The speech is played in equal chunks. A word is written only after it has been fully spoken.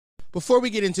Before we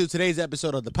get into today's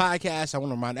episode of the podcast, I want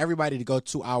to remind everybody to go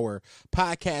to our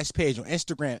podcast page on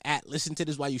Instagram at Listen to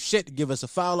This While You Shit. Give us a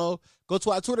follow. Go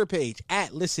to our Twitter page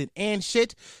at Listen and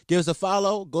Shit. Give us a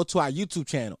follow. Go to our YouTube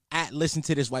channel at Listen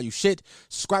to This While You Shit.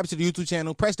 Subscribe to the YouTube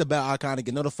channel. Press the bell icon to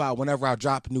get notified whenever I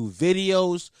drop new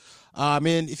videos.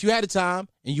 And if you had the time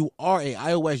and you are an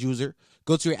iOS user,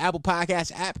 go to your Apple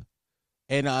Podcast app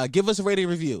and give us a rating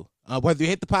review. Whether you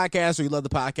hate the podcast or you love the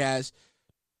podcast,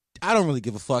 I don't really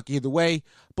give a fuck either way,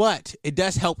 but it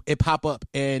does help it pop up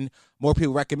and more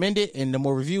people recommend it, and the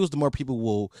more reviews, the more people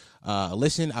will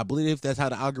listen. I believe that's how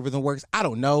the algorithm works. I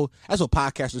don't know. That's what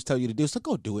podcasters tell you to do, so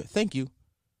go do it. Thank you.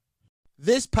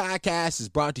 This podcast is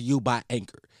brought to you by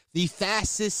Anchor, the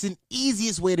fastest and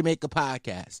easiest way to make a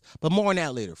podcast, but more on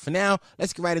that later. For now,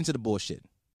 let's get right into the bullshit.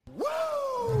 Woo!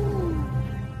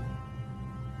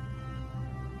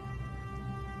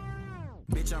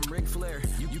 Bitch, I'm Ric Flair.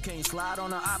 You can't slide on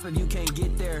the op if you can't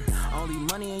get there. Only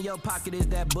money in your pocket is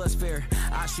that bus fare.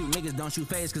 I shoot niggas, don't shoot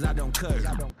face, cause I don't cut.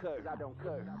 I don't cut.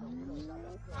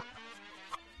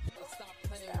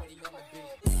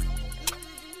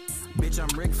 Bitch, I'm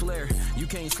Ric Flair. You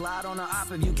can't slide on the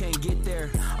op if you can't get there.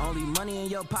 Only money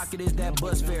in your pocket is that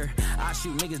bus fare. I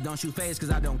shoot niggas, don't shoot face, cause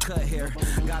I don't cut hair.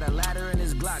 Got a ladder in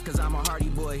this Glock, cause I'm a hardy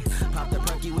boy. Pop the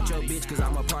perky with your bitch, cause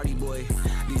I'm a party boy.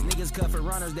 These niggas cut for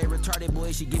runners, they retarded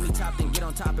boy. She give me top, then get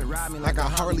on top and ride me like a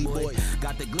Harley boy.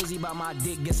 Got the glizzy by my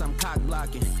dick, guess I'm cock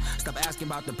blocking. Stop asking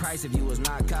about the price if you was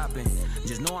not copping.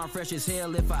 Just know I'm fresh as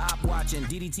hell if a op watching.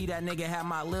 DDT that nigga had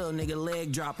my little nigga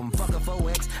leg drop him. Fuck a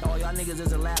 4X, all y'all niggas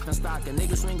is a laughing stock. A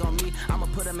nigga swing on me, I'ma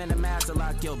put him in the master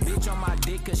lock. Yo, bitch on my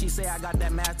dick, cause she say I got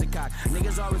that master cock.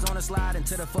 Niggas always on the slide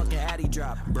until the fucking addy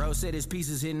drop. Bro said his piece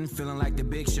is hidden, feeling like the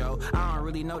Big Show. I don't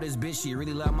really know this bitch, she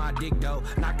really love my dick though.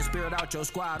 Knock the spirit out your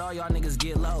squad, all y'all niggas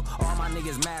get low. All my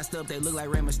niggas masked up, they look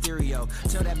like Rey Mysterio.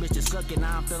 Tell that bitch to suck it,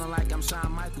 now I'm feeling like I'm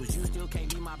Shawn Michaels. You still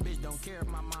can't be my bitch, don't care if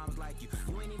my mom's like you.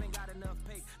 You ain't even got enough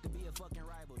pay to be a fucking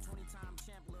rival. 20-time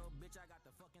champ, little bitch, I got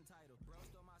the fucking title. Bro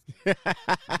stole my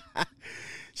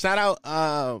Shout out,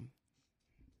 I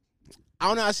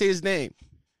don't know how to say his name.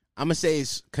 I'm going to say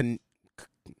it's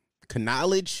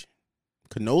Knowledge.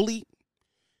 Cannoli.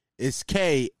 It's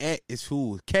it's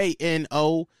who?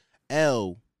 K-N-O-L-O-G-I.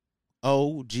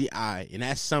 And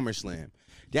that's SummerSlam.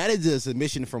 That is a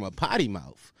submission from a potty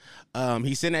mouth.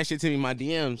 He sent that shit to me in my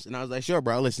DMs, and I was like, sure,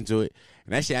 bro, I'll listen to it.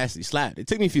 And that shit actually slapped. It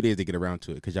took me a few days to get around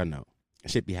to it, because y'all know.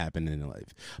 Shit be happening in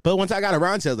life. But once I got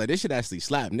around to it, I was like, this shit actually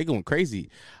slap. Nigga went crazy.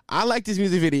 I like this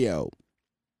music video.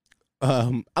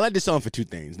 I like this song for two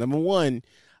things. Number one,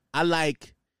 I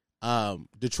like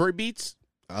Detroit beats.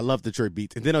 I love Detroit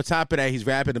beats. And then on top of that, he's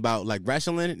rapping about like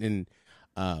wrestling. And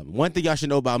one thing y'all should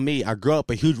know about me, I grew up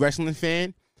a huge wrestling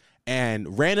fan.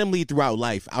 And randomly throughout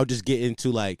life, I'll just get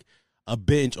into like a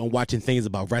binge on watching things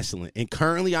about wrestling. And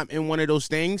currently I'm in one of those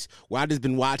things where I've just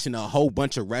been watching a whole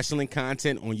bunch of wrestling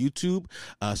content on YouTube.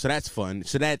 So that's fun.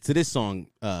 So this song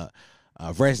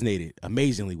resonated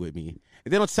amazingly with me.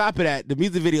 And then on top of that, the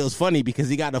music video is funny because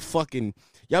he got a fucking,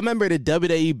 y'all remember the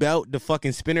WWE belt, the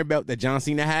fucking spinner belt that John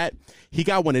Cena had? He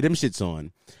got one of them shits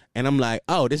on. And I'm like,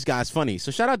 oh, this guy's funny.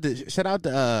 So shout out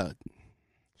to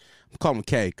I'm calling him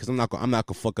K because I'm not gonna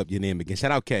fuck up your name again.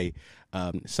 Shout out K.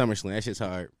 SummerSlam, that shit's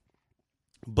hard.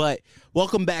 But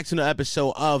welcome back to another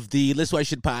episode of the Listen While You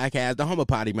Shit podcast, the home of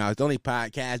Potty Mouth, the only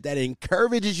podcast that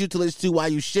encourages you to listen to while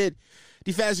you shit.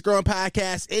 The fastest growing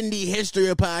podcast in the history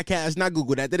of podcasts. Not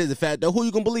Google that. That is a fact, though. Who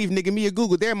you gonna believe, nigga? Me or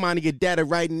Google? They're mining your data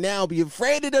right now. Be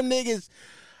afraid of them niggas.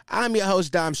 I'm your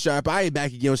host, Dom Sharp. I am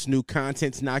back again with some new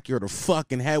content to knock you over the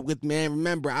fucking head with, man.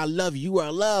 Remember, I love you. You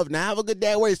are loved. Now have a good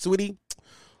day at work, sweetie.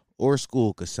 Or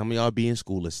school, because some of y'all be in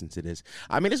school listening to this.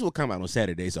 I mean, this will come out on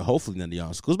Saturday, so hopefully none of y'all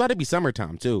in school. It's about to be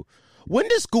summertime, too. When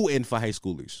does school end for high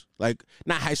schoolers? Like,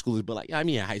 not high schoolers, but like, I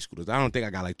mean, high schoolers. I don't think I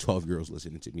got like 12 girls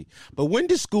listening to me. But when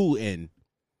does school end?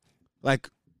 Like,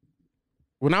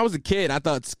 when I was a kid, I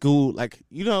thought school, like,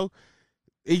 you know,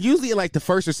 it usually in like the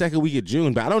first or second week of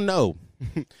June, but I don't know.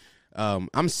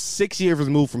 I'm 6 years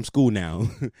removed from school now.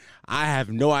 I have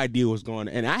no idea what's going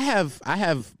on. And I have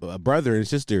a brother and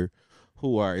sister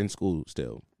who are in school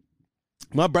still.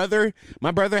 My brother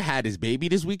had his baby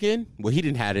this weekend. Well, he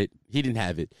didn't have it.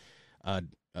 The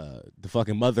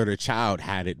fucking mother of the child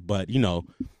had it, but you know,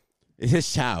 it's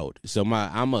his child. So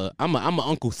I'm a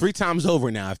uncle 3 times over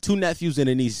now. I have 2 nephews and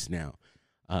a niece now.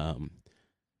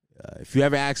 If you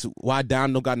ever ask why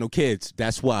Don don't got no kids,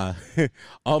 that's why. 2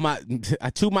 of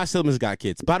my siblings got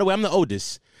kids. By the way, I'm the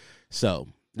oldest, so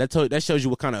that shows you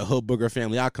what kind of hood booger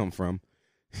family I come from.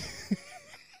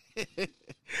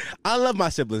 I love my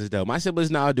siblings though. My siblings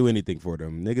now, I'll do anything for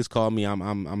them. Niggas call me,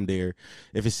 I'm there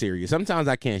if it's serious. Sometimes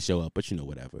I can't show up, but you know,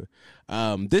 whatever.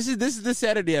 This is the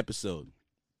Saturday episode.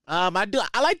 I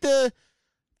like to,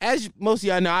 as most of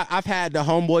y'all know, I've had the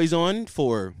homeboys on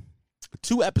for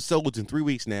 2 episodes in 3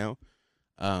 weeks now.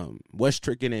 West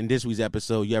Trickin' in this week's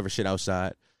episode, You Ever Shit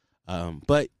Outside.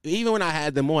 But even when I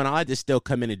had them on, I like to still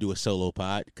come in and do a solo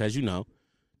pod because you know.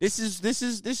 This is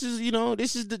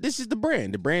the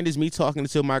brand. The brand is me talking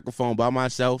into a microphone by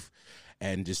myself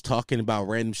and just talking about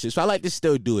random shit. So I like to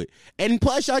still do it. And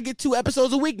plus y'all get 2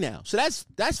 episodes a week now. So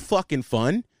that's fucking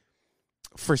fun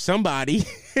for somebody.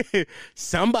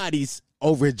 Somebody's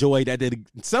overjoyed that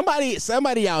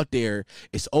somebody out there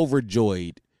is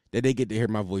overjoyed that they get to hear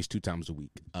my voice 2 times a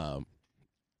week.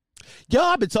 Yo,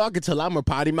 I've been talking to a lot more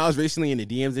potty mouths recently in the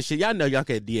DMs and shit. Y'all know y'all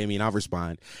can DM me and I'll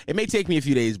respond. It may take me a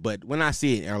few days, but when I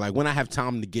see it or like when I have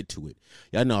time to get to it,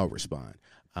 y'all know I'll respond.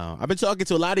 I've been talking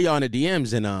to a lot of y'all in the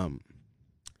DMs and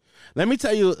let me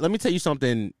tell you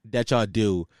something that y'all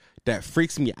do that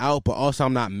freaks me out, but also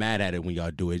I'm not mad at it when y'all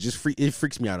do it. It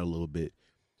freaks me out a little bit.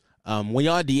 When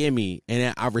y'all DM me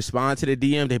and I respond to the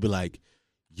DM, they be like,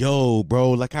 yo,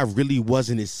 bro, like I really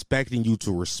wasn't expecting you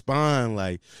to respond.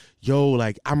 Like, yo,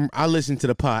 like I listen to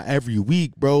the pod every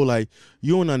week, bro. Like,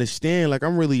 you don't understand. Like,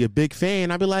 I'm really a big fan.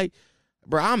 I be like,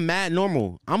 bro, I'm mad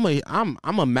normal. I'm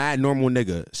a mad normal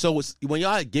nigga. So when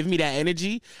y'all give me that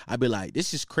energy, I be like,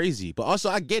 this is crazy. But also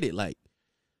I get it. Like,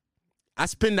 I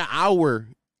spend an hour,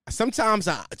 sometimes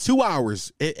 2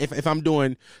 hours if I'm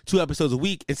doing 2 episodes a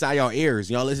week inside y'all ears.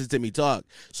 Y'all listen to me talk.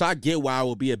 So I get why I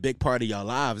will be a big part of y'all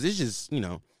lives. It's just, you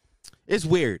know, it's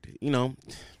weird, you know.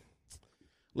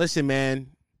 Listen, man,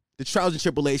 the trials and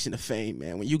tribulation of fame,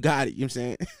 man. When you got it, you know what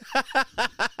I'm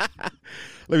saying?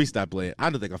 Let me stop playing. I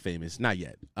don't think I'm famous. Not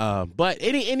yet. But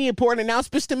any important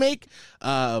announcements to make?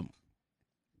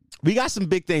 We got some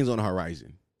big things on the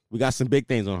horizon. I'm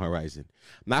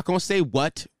not going to say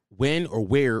what, when, or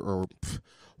where, or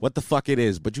what the fuck it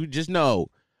is. But you just know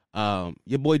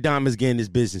your boy Dom is getting his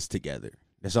business together.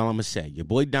 That's all I'm going to say. Your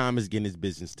boy Dom is getting his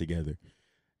business together.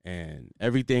 And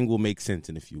everything will make sense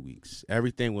in a few weeks.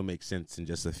 Everything will make sense in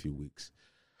just a few weeks.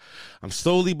 I'm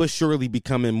slowly but surely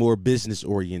becoming more business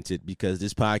oriented because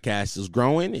this podcast is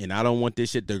growing and I don't want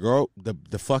this shit to grow,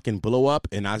 the fucking blow up,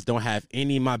 and I don't have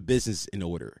any of my business in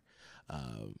order.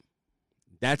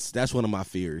 That's one of my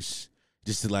fears.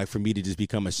 Just to like for me to just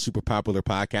become a super popular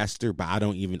podcaster, but I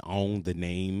don't even own the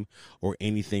name or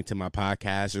anything to my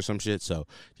podcast or some shit. So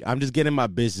I'm just getting my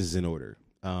business in order.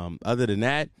 Other than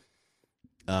that,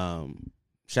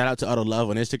 shout out to Auto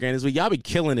Love on Instagram this week. Y'all been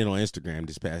killing it on Instagram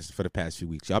for the past few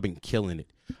weeks. Y'all been killing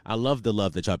it. I love the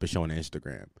love that y'all been showing on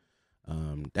Instagram.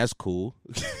 That's cool.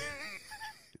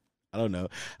 I don't know.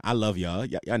 I love y'all.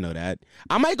 Y'all know that.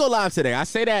 I might go live today. I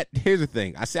say that. Here's the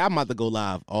thing. I say I'm about to go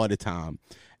live all the time,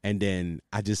 and then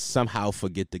I just somehow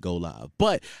forget to go live.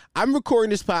 But I'm recording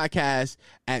this podcast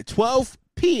at 12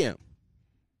 p.m.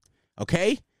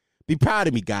 Okay? Be proud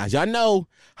of me, guys. Y'all know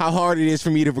how hard it is for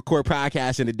me to record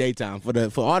podcasts in the daytime.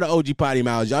 For all the OG potty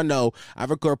mouths, y'all know I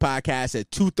record podcasts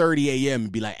at 2:30 a.m.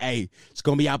 and be like, hey, it's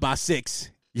going to be out by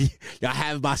 6. Y'all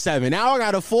have it by 7. Now I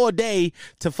got a full day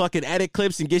to fucking edit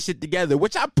clips and get shit together,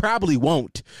 which I probably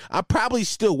won't. I'll probably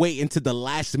still wait until the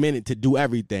last minute to do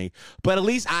everything. But at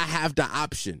least I have the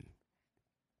option.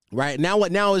 Right now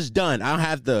it's done. I don't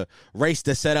have the race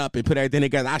to set up and put everything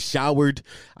together. I showered.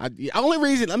 Only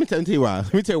reason, let me tell you why.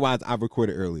 Let me tell you why I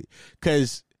recorded early.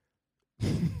 Because,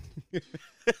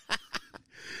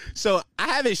 so I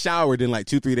haven't showered in like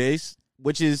 2-3 days,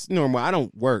 which is normal. I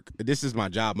don't work. This is my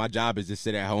job. My job is to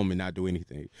sit at home and not do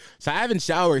anything. So I haven't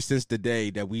showered since the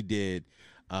day that we did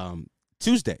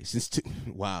Tuesday.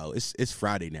 Wow, it's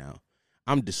Friday now.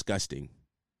 I'm disgusting.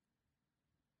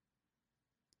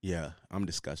 Yeah, I'm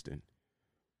disgusting.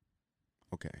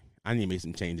 Okay. I need to make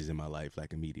some changes in my life,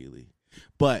 like, immediately.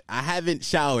 But I haven't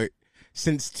showered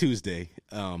since Tuesday.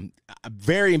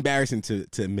 Very embarrassing to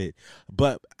admit.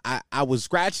 But I was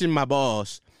scratching my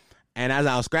balls, and as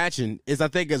I was scratching, I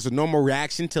think it's a normal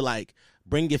reaction to, like,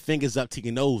 bring your fingers up to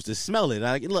your nose to smell it.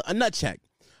 Like, look, a nut check.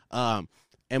 And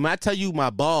when I tell you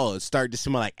my balls started to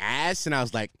smell like ass, and I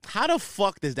was like, how the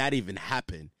fuck does that even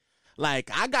happen?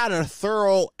 Like, I got a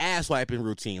thorough ass wiping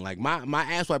routine. Like, my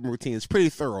ass wiping routine is pretty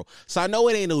thorough. So I know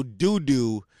it ain't no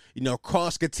doo-doo,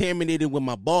 cross-contaminated with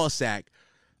my ball sack.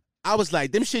 I was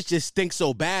like, them shits just stink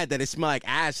so bad that it smell like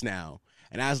ass now.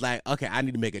 And I was like, okay, I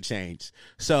need to make a change.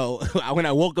 So when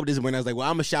I woke up this morning, I was like, well,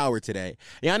 I'm gonna shower today.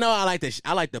 Yeah, I know I like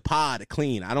the pod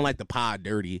clean. I don't like the pod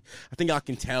dirty. I think y'all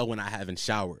can tell when I haven't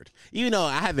showered, even though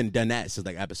I haven't done that since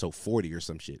like episode 40 or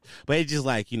some shit. But it's just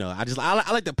like,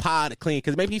 I like the pod clean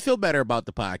because it makes me feel better about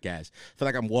the podcast. I feel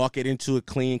like I'm walking into it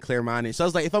clean, clear-minded. So I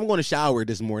was like, if I'm going to shower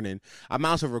this morning, I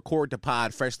might as well record the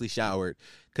pod freshly showered.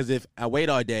 Because if I wait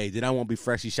all day, then I won't be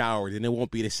freshly showered, and it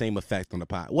won't be the same effect on the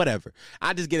pod. Whatever.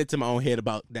 I just get into my own head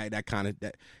about that kind of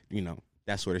that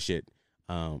sort of shit.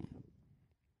 I'm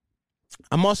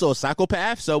also a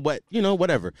psychopath, so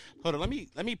whatever. Hold on,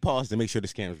 let me pause to make sure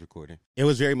this camera's recording. It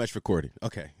was very much recording.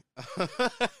 Okay.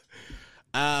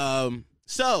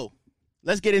 So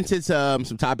let's get into some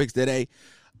topics today.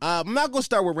 I'm not gonna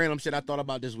start with random shit I thought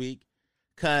about this week,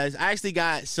 because I actually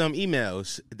got some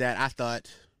emails that I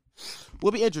thought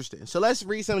will be interesting. So let's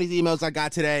read some of these emails I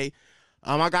got today.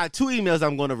 I got 2 emails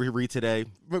I'm going to read today.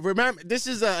 Remember, this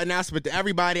is an announcement to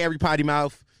everybody, every potty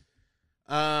mouth.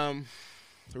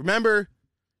 Remember,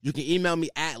 you can email me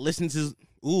at listen to...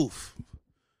 Oof.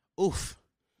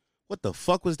 What the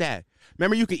fuck was that?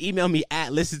 Remember, you can email me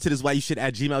at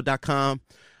listentothiswhyyoushould@gmail.com.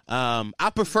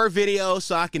 I prefer video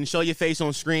so I can show your face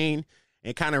on screen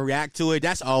and kind of react to it.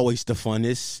 That's always the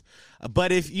funnest.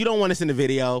 But if you don't want to send a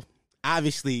video...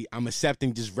 Obviously, I'm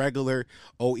accepting just regular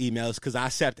old emails because I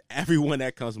accept everyone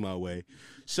that comes my way.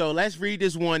 So let's read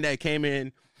this one that came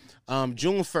in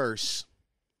June 1st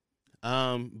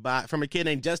from a kid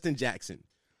named Justin Jackson.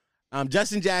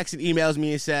 Justin Jackson emails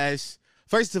me and says,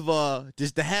 first of all,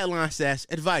 just the headline says,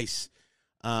 advice.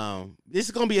 This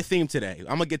is going to be a theme today.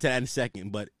 I'm going to get to that in a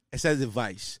second, but it says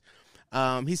advice.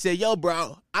 He said, yo,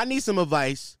 bro, I need some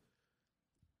advice.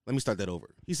 Let me start that over.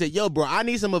 He said, yo, bro, I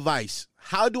need some advice.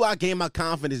 How do I gain my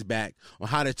confidence back on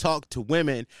how to talk to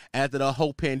women after the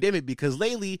whole pandemic? Because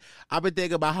lately, I've been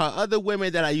thinking about how other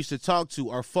women that I used to talk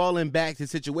to are falling back to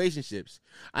situationships.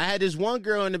 I had this one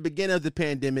girl in the beginning of the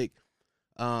pandemic.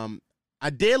 I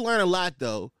did learn a lot,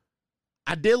 though.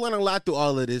 I did learn a lot through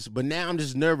all of this, but now I'm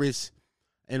just nervous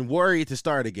and worried to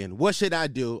start again. What should I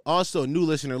do? Also, new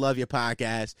listener, love your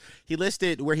podcast. He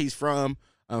listed where he's from.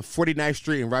 49th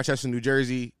Street in Rochester, New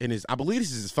Jersey, and I believe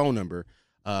this is his phone number.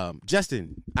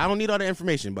 Justin, I don't need all the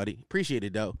information, buddy. Appreciate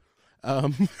it, though.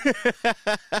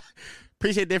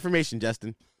 Appreciate the information,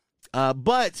 Justin.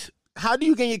 But how do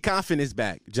you gain your confidence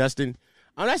back, Justin?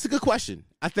 That's a good question.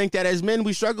 I think that as men,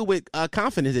 we struggle with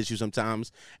confidence issues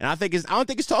sometimes, and I don't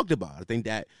think it's talked about. I think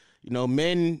that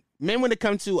men when it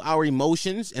comes to our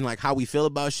emotions and like how we feel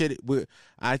about shit,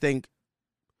 I think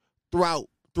throughout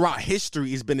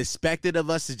history, it's been expected of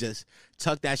us to just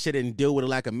tuck that shit in and deal with it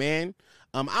like a man.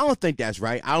 I don't think that's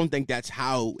right. I don't think that's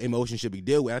how emotions should be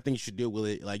dealt with. I think you should deal with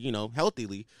it like,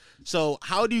 healthily. So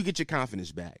how do you get your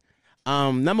confidence back?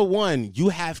 Number one, you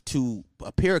have to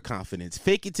appear confident.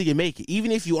 Fake it till you make it.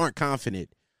 Even if you aren't confident,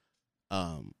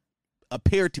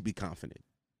 appear to be confident.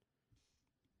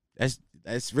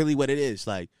 That's really what it is.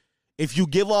 Like, if you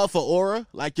give off an aura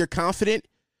like you're confident,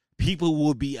 people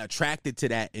will be attracted to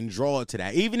that and drawn to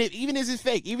that. Even if it's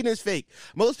fake.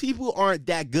 Most people aren't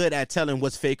that good at telling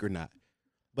what's fake or not.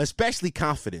 But especially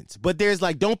confidence. But there's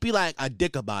like, don't be like a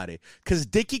dick about it. Because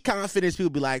dicky confidence, people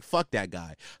be like, fuck that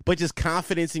guy. But just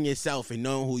confidence in yourself and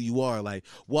knowing who you are. Like,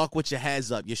 walk with your heads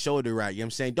up, your shoulder right. You know what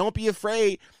I'm saying? Don't be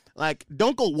afraid. Like,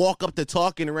 don't go walk up to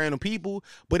talking to random people.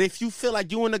 But if you feel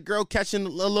like you and a girl catching a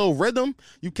little rhythm,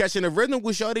 you catching a rhythm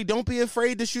with shorty, don't be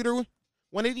afraid to shoot her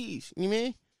one of these. You know what I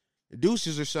mean?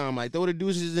 Deuces or something, like throw the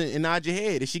deuces and nod your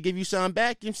head. If she give you something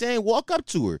back, you know what I'm saying, walk up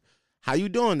to her. How you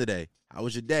doing today? How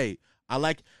was your day?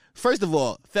 First of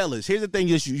all, fellas, here's the thing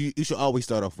you should always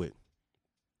start off with.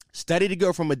 Study the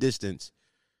girl from a distance.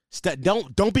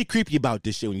 Don't be creepy about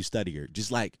this shit when you study her.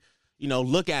 Just like,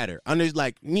 look at her.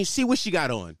 See what she got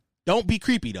on. Don't be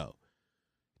creepy though.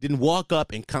 Then walk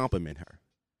up and compliment her.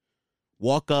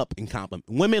 Walk up and compliment.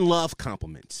 Women love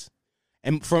compliments.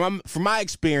 And from my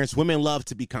experience, women love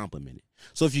to be complimented.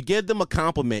 So if you give them a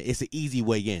compliment, it's an easy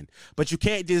way in. But you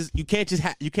can't just give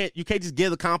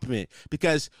the compliment,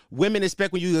 because women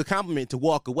expect when you give a compliment to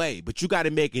walk away. But you got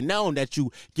to make it known that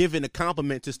you giving a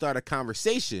compliment to start a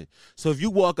conversation. So if you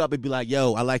walk up and be like,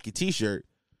 "Yo, I like your T-shirt,"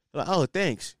 like, "Oh,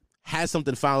 thanks." Has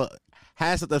something to follow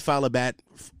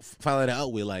that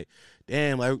out with. Like,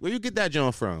 damn, like, where you get that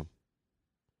joint from?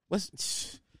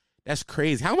 That's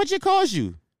crazy. How much it cost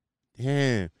you?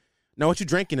 Damn. Know what you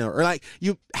drinking, or like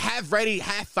you have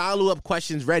follow-up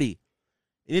questions ready,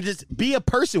 and just be a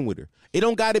person with her. It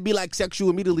don't got to be like sexual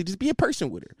immediately. Just be a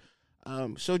person with her.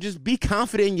 So just be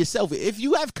confident in yourself. If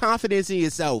you have confidence in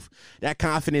yourself, that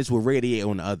confidence will radiate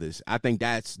on others. I think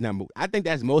that's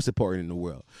most important in the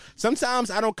world. Sometimes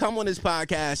I don't come on this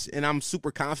podcast and I'm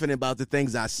super confident about the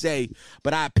things I say,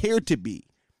 but I appear to be.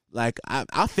 Like,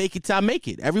 I'll fake it till I make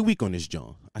it every week on this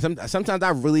joint. Sometimes I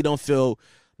really don't feel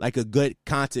like a good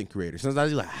content creator.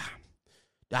 Sometimes you're like,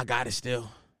 I got it still.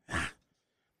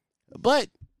 But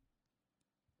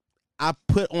I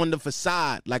put on the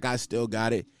facade like I still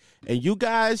got it. And you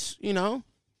guys, you know,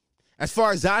 as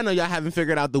far as I know, y'all haven't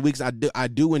figured out the weeks I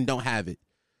do and don't have it.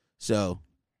 So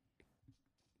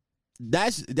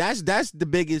that's the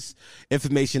biggest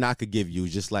information I could give you.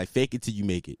 Just like fake it till you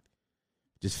make it.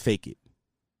 Just fake it.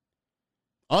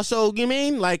 Also, you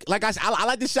mean like I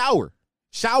like to shower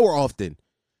often.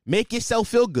 Make yourself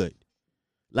feel good.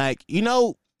 Like, you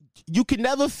know, you can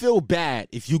never feel bad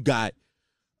if you got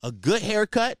a good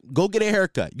haircut. Go get a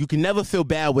haircut. You can never feel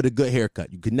bad with a good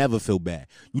haircut. You can never feel bad.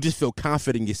 You just feel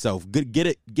confident in yourself. Get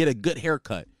a good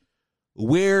haircut.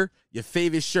 Wear your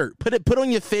favorite shirt. Put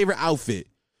on your favorite outfit.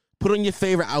 Put on your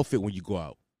favorite outfit when you go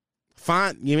out.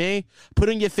 Fine, you mean? Put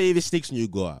on your favorite sneakers when you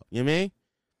go out. You mean?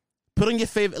 Put on your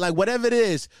favorite, like whatever it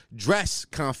is, dress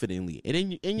confidently. And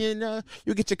then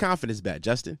you get your confidence back,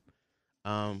 Justin.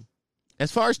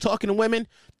 As far as talking to women,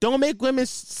 don't make women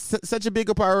such a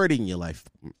bigger priority in your life,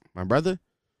 my brother.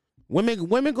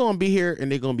 Women gonna be here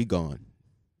and they're gonna be gone.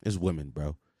 It's women,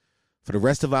 bro. For the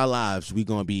rest of our lives, we're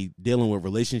gonna be dealing with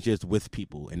relationships with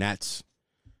people, and that's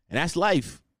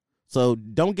life. So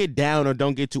don't get down or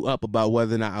don't get too up about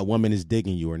whether or not a woman is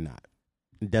digging you or not.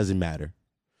 It doesn't matter.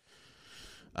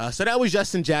 So that was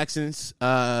Justin Jackson's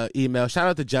email. Shout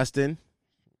out to Justin.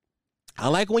 I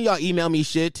like when y'all email me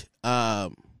shit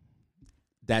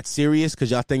that's serious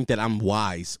because y'all think that I'm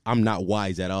wise. I'm not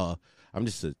wise at all. I'm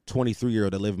just a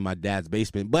 23-year-old that live in my dad's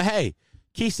basement. But hey,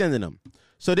 keep sending them.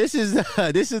 So this is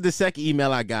the second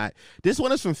email I got. This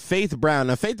one is from Faith Brown.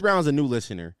 Now, Faith Brown's a new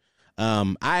listener.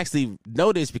 I actually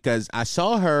know this because I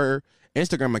saw her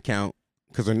Instagram account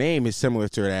because her name is similar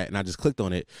to that, and I just clicked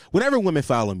on it. Whenever women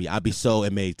follow me, I'd be so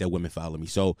amazed that women follow me.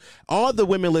 So all the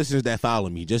women listeners that follow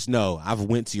me, just know I've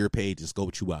went to your page and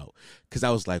scoped you out because I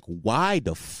was like, why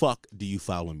the fuck do you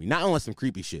follow me? Not on some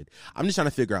creepy shit. I'm just trying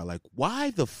to figure out, like,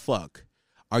 why the fuck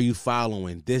are you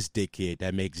following this dickhead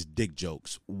that makes dick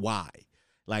jokes? Why?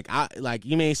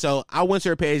 You mean, so I went to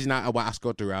her page and I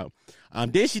scrolled through out.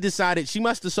 Then she decided she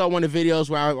must have saw one of the videos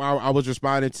where I was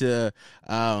responding to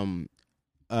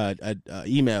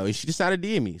email, and she decided to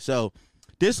DM me. So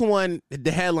this one,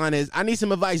 the headline is, I need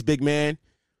some advice, big man.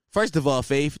 First of all,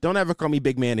 Faith, don't ever call me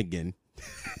big man again.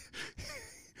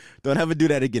 Don't ever do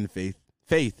that again, Faith.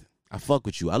 Faith, I fuck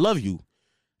with you. I love you.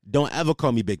 Don't ever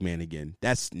call me big man again.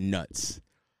 That's nuts.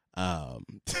 As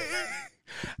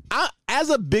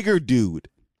a bigger dude,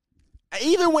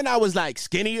 even when I was like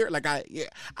skinnier, like I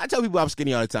tell people I'm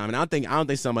skinny all the time, and I don't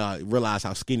think some of y'all realize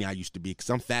how skinny I used to be because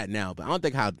I'm fat now, but I don't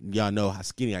think how y'all know how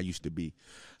skinny I used to be.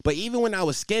 But even when I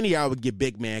was skinny, I would get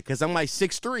big man because I'm like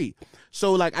 6'3".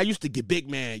 So like I used to get big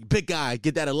man, big guy,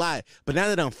 get that a lot. But now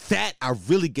that I'm fat, I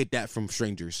really get that from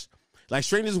strangers. Like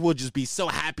strangers will just be so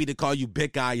happy to call you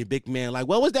big guy and big man. Like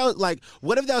what was that? Like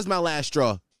what if that was my last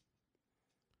straw?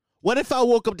 What if I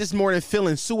woke up this morning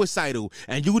feeling suicidal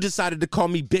and you decided to call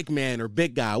me big man or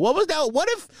big guy? What was that?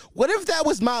 What if that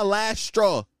was my last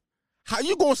straw? How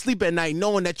you gonna sleep at night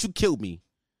knowing that you killed me?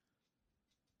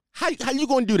 How you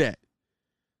gonna do that?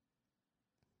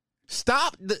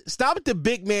 Stop the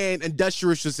big man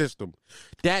industrial system.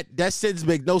 That sentence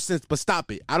makes no sense, but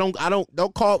stop it.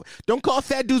 Don't call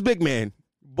fat dudes big man.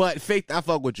 But Faith, I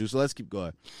fuck with you, so let's keep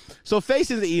going. So Faith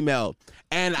sends the email,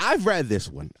 and I've read this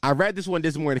one. I read this one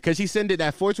this morning because she sent it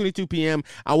at 4:22 p.m.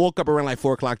 I woke up around like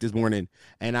 4 o'clock this morning,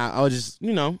 and I was just,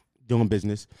 doing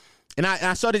business. And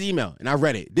I saw this email, and I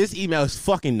read it. This email is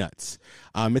fucking nuts.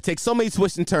 It takes so many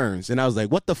twists and turns, and I was like,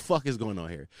 what the fuck is going on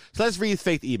here? So let's read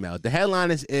Faith's email. The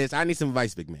headline is I need some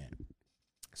advice, big man.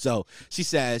 So she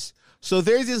says, so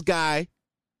there's this guy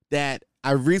that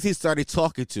I recently started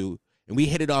talking to, and we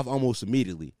hit it off almost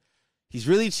immediately. He's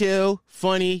really chill,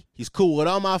 funny, he's cool with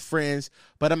all my friends,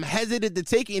 but I'm hesitant to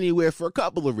take it anywhere for a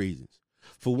couple of reasons.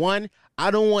 For one,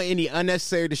 I don't want any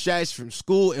unnecessary distractions from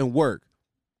school and work.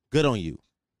 Good on you.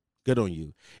 Good on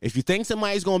you. If you think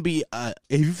somebody's going to be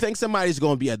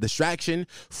a distraction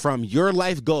from your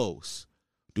life goals,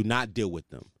 do not deal with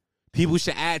them. People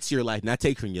should add to your life, not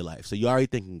take from your life. So you're already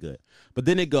thinking good. But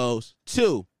then it goes,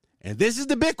 2, and this is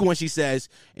the big one, she says,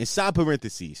 inside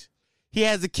parentheses. He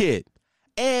has a kid.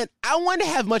 And I wouldn't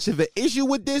have much of an issue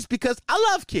with this because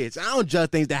I love kids. I don't judge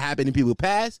things that happen in people's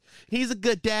past. He's a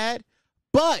good dad.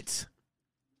 But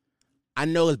I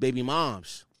know his baby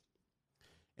moms.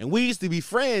 and we used to be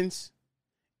friends,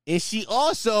 and she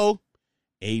also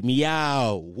ate me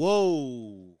out.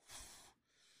 Whoa.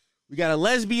 We got a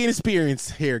lesbian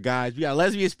experience here, guys. We got a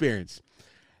lesbian experience.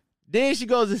 Then she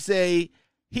goes to say,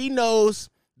 he knows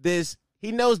this,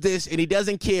 and he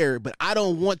doesn't care, but I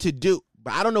don't know what to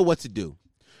do.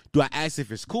 Do I ask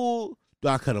if it's cool? Do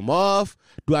I cut him off?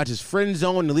 Do I just friend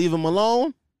zone and leave him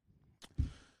alone?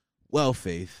 Well,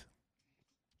 Faith,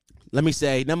 let me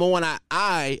say, number one,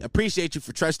 I appreciate you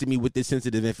for trusting me with this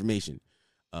sensitive information.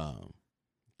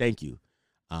 Thank you.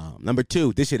 Number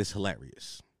two, this shit is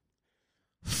hilarious.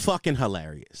 Fucking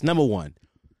hilarious. Number one,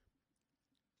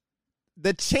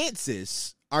 the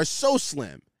chances are so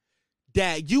slim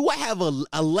that you will have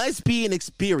a lesbian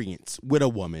experience with a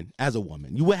woman, as a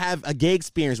woman. You will have a gay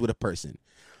experience with a person.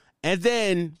 And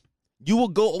then you will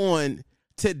go on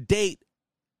to date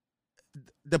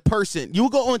the person. You will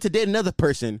go on to date another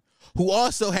person who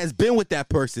also has been with that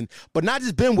person, but not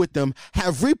just been with them,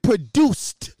 have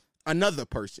reproduced another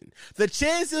person. The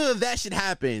chances of that should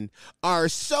happen are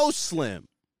so slim,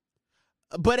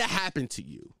 but it happened to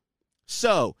you.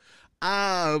 So,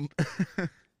 okay,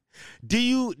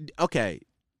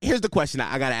 here's the question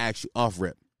I gotta ask you off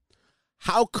rip.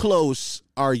 How close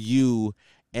are you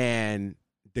and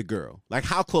the girl? Like,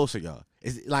 how close are y'all?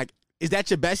 Is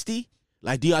that your bestie?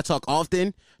 Like, do y'all talk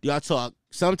often? Do y'all talk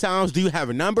sometimes? Do you have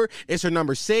a number? Is her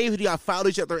number saved? Do y'all follow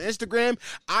each other on Instagram?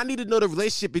 I need to know the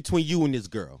relationship between you and this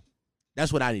girl.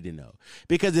 That's what I need to know.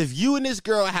 Because if you and this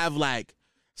girl have like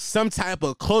some type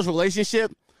of close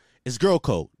relationship, it's girl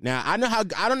code. Now, I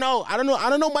don't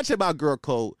know much about girl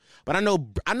code, but I know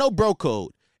bro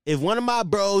code. If one of my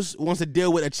bros wants to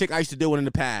deal with a chick I used to deal with in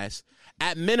the past,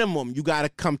 at minimum, you gotta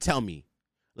come tell me.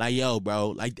 Like, yo, bro,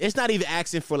 like, it's not even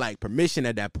asking for, like, permission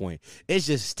at that point. It's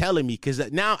just telling me,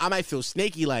 because now I might feel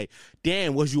snaky, like,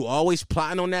 damn, was you always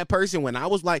plotting on that person when I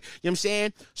was, like, you know what I'm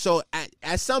saying? So,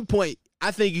 at some point,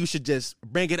 I think you should just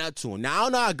bring it up to him. Now, I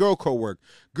don't know how girl code work.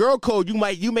 Girl code,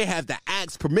 you may have to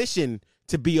ask permission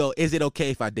to be, is it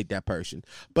okay if I date that person?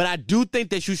 But I do think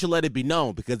that you should let it be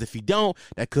known, because if you don't,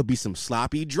 that could be some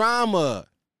sloppy drama.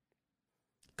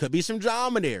 Could be some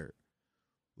drama there.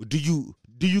 Do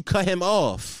you cut him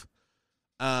off?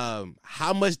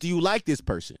 How much do you like this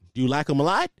person? Do you like him a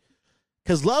lot?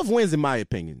 Because love wins, in my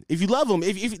opinion. If you love him,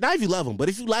 not if you love him, but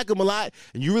if you like him a lot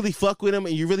and you really fuck with him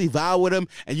and you really vibe with him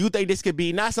and you think this could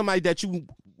be not somebody that you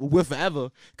with forever,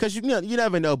 because you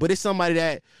never know, but it's somebody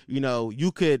that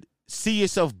you could see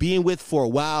yourself being with for a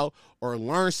while or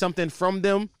learn something from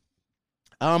them.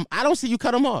 I don't see you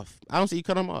cut them off.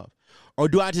 Or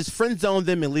do I just friend zone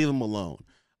them and leave them alone?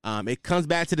 It comes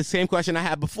back to the same question I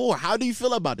had before. How do you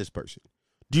feel about this person?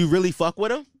 Do you really fuck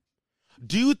with him?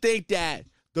 Do you think that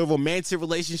the romantic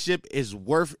relationship is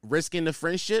worth risking the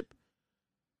friendship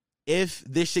if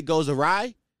this shit goes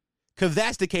awry? Because if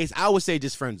that's the case, I would say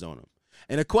just friend zone him.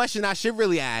 And the question I should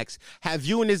really ask, have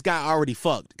you and this guy already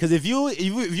fucked? Because if you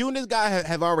and this guy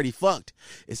have already fucked,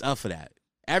 it's up for that.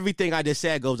 Everything I just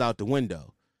said goes out the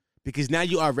window. Because now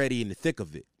you're already in the thick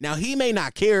of it. Now, he may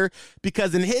not care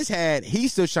because in his head,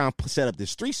 he's still trying to set up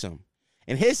this threesome.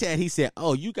 In his head, he said,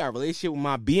 oh, you got a relationship with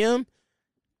my BM?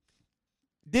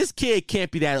 This kid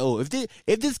can't be that old.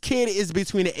 If this kid is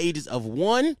between the ages of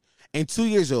 1 and 2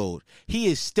 years old, he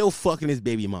is still fucking his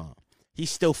baby mom. He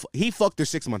fucked her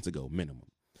 6 months ago, minimum.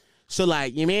 So,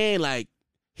 like, you mean, like,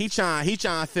 he trying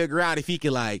to figure out if he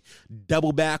can, like,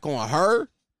 double back on her.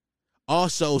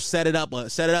 Also set it up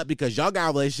because y'all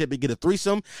got a relationship and get a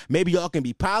threesome. Maybe y'all can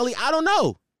be poly. I don't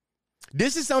know.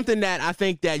 This is something that I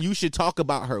think that you should talk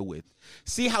about her with.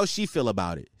 See how she feel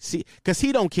about it. See, because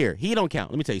he don't care. He don't count.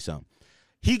 Let me tell you something.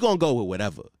 He gonna go with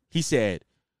whatever. He said,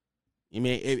 I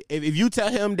mean, if you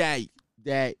tell him that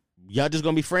y'all just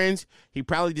gonna be friends, he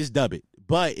probably just dub it.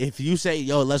 But if you say,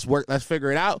 yo, let's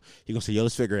figure it out, he gonna say, yo,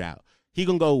 let's figure it out. He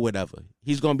gonna go with whatever.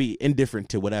 He's gonna be indifferent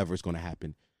to whatever is gonna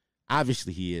happen.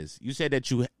 Obviously, he is. You said that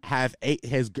you have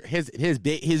his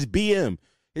BM,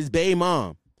 his bae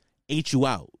mom, ate you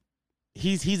out.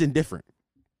 He's indifferent.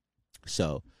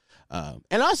 So,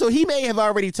 and also he may have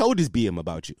already told his BM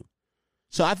about you.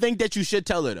 So I think that you should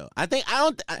tell her though.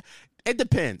 It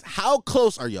depends. How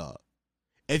close are y'all?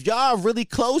 If y'all are really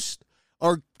close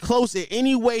or close in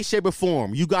any way, shape, or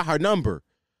form, you got her number.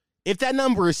 If that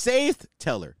number is saved,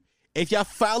 tell her. If y'all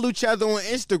follow each other on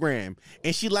Instagram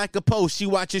and she like a post, she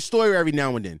watch your story every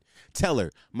now and then, tell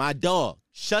her, my dog,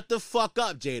 shut the fuck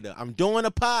up, Jada. I'm doing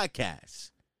a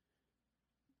podcast.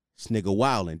 This nigga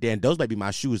wildin'. Damn, those might be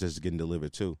my shoes that's getting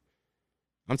delivered too.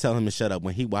 I'm telling him to shut up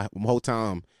when the whole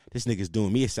time this nigga's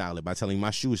doing me a solid by telling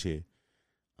my shoes here.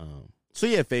 So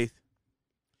yeah, Faith.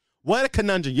 What a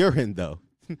conundrum you're in though.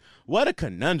 What a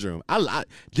conundrum.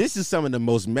 This is some of the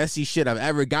most messy shit I've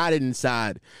ever gotten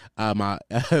inside my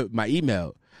my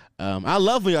email. I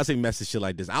love when y'all say messy shit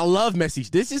like this. I love messy.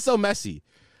 This is so messy.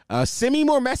 Send me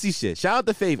more messy shit. Shout out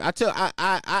to Faith.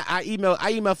 I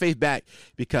email Faith back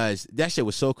because that shit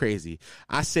was so crazy.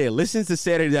 I said, listen to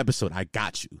Saturday's episode. I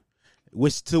got you.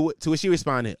 Which to which she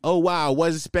responded, oh wow, I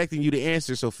wasn't expecting you to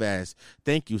answer so fast.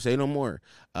 Thank you. Say no more.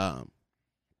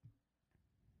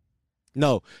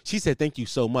 No, she said thank you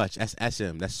so much. That's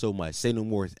SM. That's so much. Say no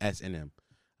more is SNM.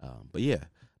 But yeah.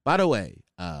 By the way,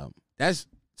 that's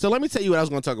so. Let me tell you what I was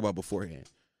going to talk about beforehand.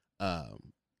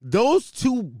 Both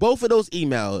of those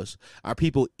emails are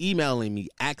people emailing me,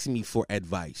 asking me for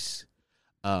advice.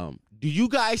 Do you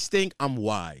guys think I'm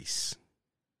wise?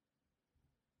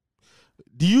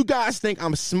 Do you guys think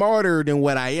I'm smarter than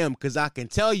what I am? Because I can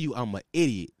tell you I'm an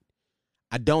idiot.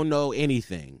 I don't know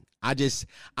anything.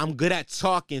 I'm good at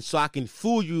talking so I can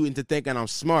fool you into thinking I'm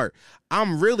smart.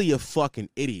 I'm really a fucking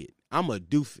idiot. I'm a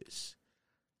doofus.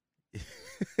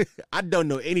 I don't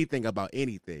know anything about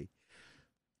anything.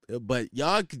 But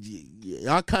y'all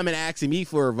come and asking me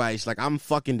for advice like I'm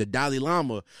fucking the Dalai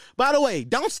Lama. By the way,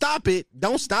 don't stop it.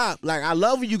 Don't stop. Like, I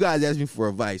love when you guys ask me for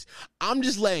advice. I'm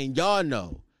just letting y'all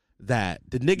know that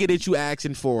the nigga that you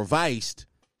asking for advice,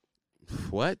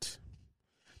 what?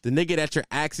 The nigga that you're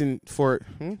asking for,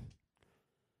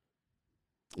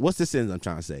 what's the sentence I'm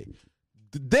trying to say?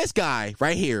 This guy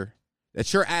right here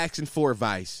that you're asking for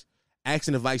advice,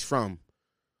 asking advice from,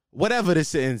 whatever the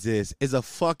sentence is a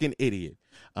fucking idiot.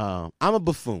 I'm a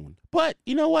buffoon. But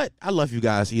you know what? I love you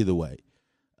guys either way.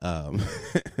 And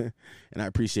I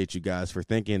appreciate you guys for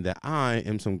thinking that I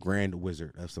am some grand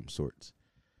wizard of some sorts.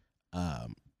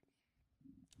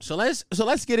 So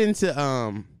let's get into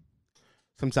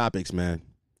some topics, man.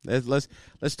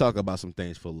 Let's talk about some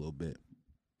things for a little bit.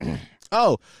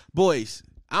 Oh, boys,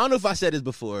 I don't know if I said this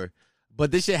before,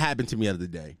 but this shit happened to me the other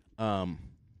day.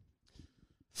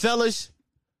 Fellas,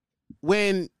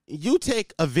 when you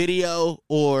take a video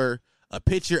or a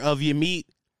picture of your meat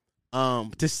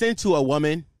to send to a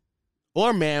woman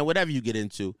or man, whatever you get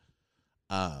into,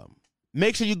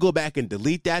 make sure you go back and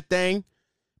delete that thing,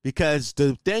 because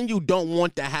the thing you don't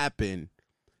want to happen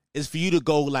is for you to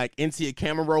go like into your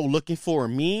camera roll looking for a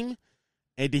meme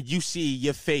and then you see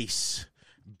your face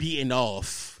beating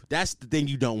off. That's the thing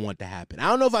you don't want to happen. I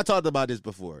don't know if I talked about this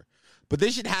before, but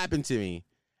this shit happened to me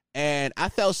and I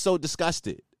felt so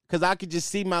disgusted because I could just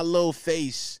see my little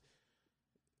face.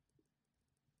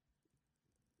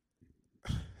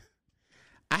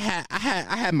 I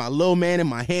had my little man in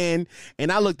my hand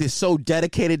and I looked so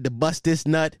dedicated to bust this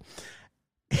nut.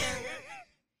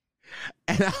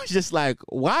 And I was just like,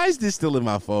 why is this still in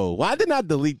my phone? Why didn't I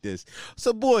delete this?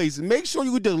 So, boys, make sure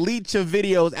you delete your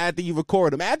videos after you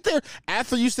record them.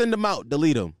 After you send them out,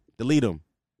 delete them. Delete them.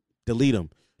 Delete them.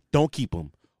 Don't keep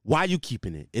them. Why are you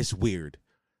keeping it? It's weird.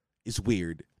 It's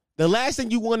weird. The last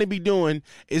thing you want to be doing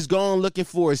is going looking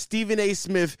for a Stephen A.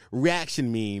 Smith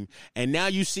reaction meme, and now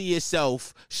you see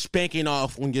yourself spanking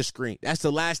off on your screen. That's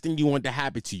the last thing you want to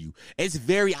happen to you. It's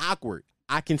very awkward.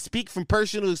 I can speak from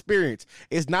personal experience.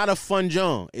 It's not a fun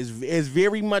job. It's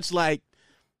very much like,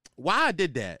 why I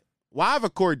did that? Why I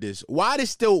record this? Why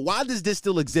does this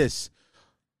still exist?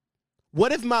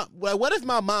 What if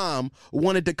my mom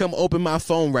wanted to come open my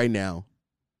phone right now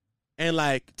and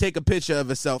like take a picture of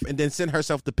herself and then send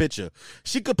herself the picture?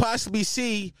 She could possibly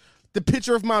see the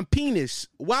picture of my penis.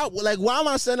 Why am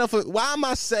I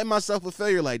setting myself a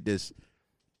failure like this?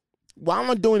 Why am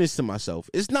I doing this to myself?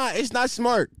 It's not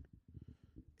smart.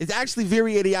 It's actually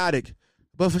very idiotic,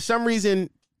 but for some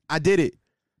reason, I did it.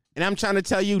 And I'm trying to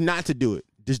tell you not to do it.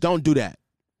 Just don't do that.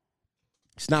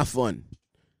 It's not fun.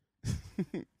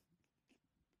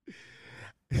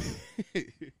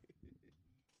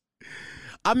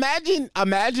 Imagine.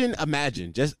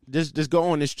 Just go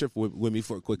on this trip with me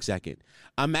for a quick second.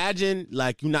 Imagine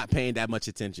like you're not paying that much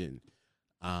attention.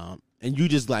 And you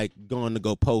just like going to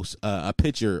go post a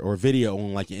picture or video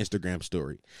on like your Instagram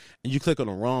story. And you click on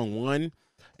the wrong one.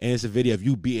 And it's a video of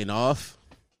you beating off.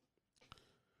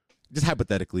 Just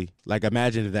hypothetically, like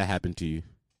imagine if that happened to you.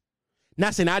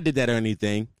 Not saying I did that or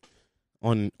anything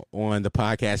on the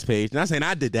podcast page. Not saying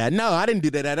I did that. No, I didn't do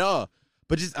that at all.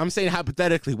 But just I'm saying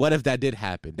hypothetically, what if that did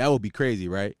happen? That would be crazy,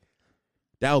 right?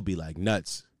 That would be like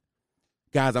nuts.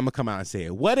 Guys, I'm gonna come out and say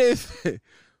it. What if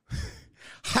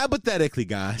hypothetically,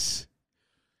 guys,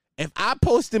 if I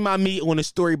posted my meat on a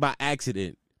story by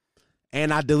accident,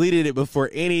 and I deleted it before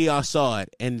any of y'all saw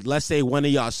it, and let's say one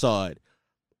of y'all saw it,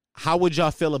 how would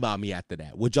y'all feel about me after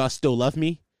that? Would y'all still love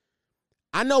me?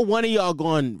 I know one of y'all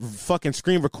going fucking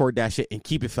screen record that shit and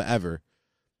keep it forever.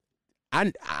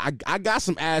 I got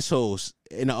some assholes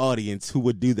in the audience who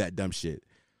would do that dumb shit.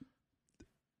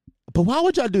 But why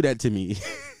would y'all do that to me?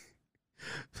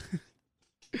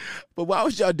 But why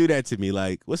would y'all do that to me?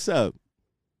 Like, what's up?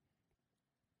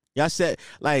 Y'all said,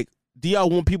 like, do y'all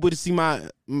want people to see my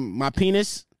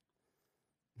penis?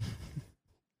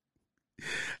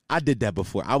 I did that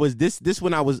before. I was this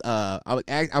when I was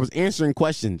answering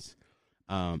questions.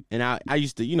 And I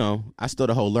used to, you know, I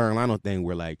started the whole Learn Lionel thing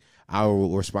where like I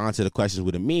will respond to the questions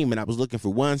with a meme, and I was looking for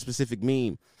one specific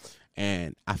meme,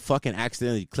 and I fucking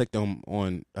accidentally clicked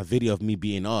on a video of me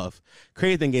being off.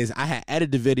 Crazy thing is, I had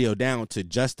edited the video down to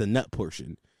just the nut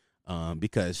portion,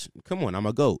 because come on, I'm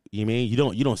a goat. You mean you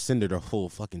don't send it a full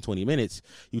fucking 20 minutes.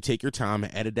 You take your time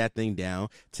and edit that thing down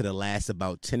to the last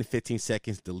about 10-15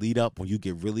 seconds to lead up when you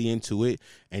get really into it,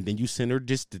 and then you send her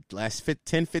just the last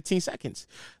 10-15 seconds.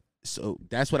 So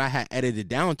that's what I had edited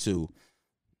down to.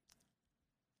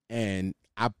 And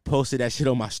I posted that shit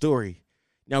on my story.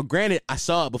 Now, granted, I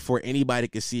saw it before anybody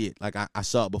could see it. Like, I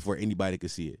saw it before anybody could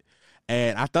see it.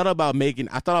 And I thought about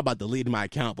deleting my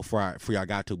account before y'all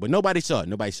got to, but nobody saw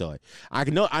it. I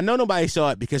know nobody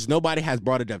saw it because nobody has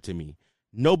brought it up to me.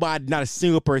 Nobody, not a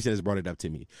single person has brought it up to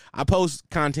me. I post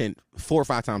content 4 or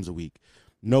 5 times a week.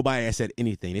 Nobody has said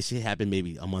anything. This shit happened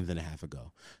maybe a month and a half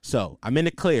ago. So I'm in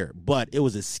the clear, but it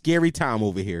was a scary time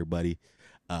over here, buddy.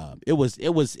 It was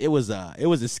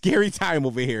a scary time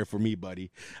over here for me, buddy.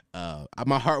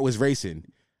 My heart was racing.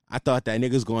 I thought that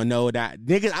niggas gonna know that I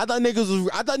thought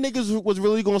niggas was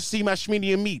really gonna see my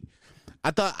schmedium meat. I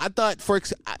thought for a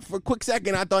quick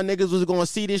second I thought niggas was gonna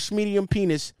see this schmedium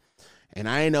penis, and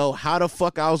I didn't know how the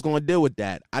fuck I was gonna deal with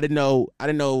that. I didn't know.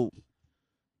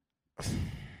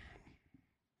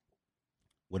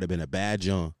 Would have been a bad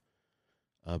John.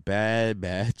 A bad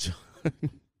John.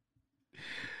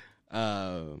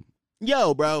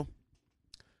 Yo, bro.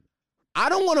 I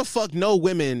don't want to fuck no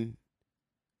women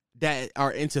that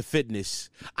are into fitness.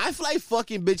 I feel like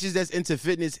fucking bitches that's into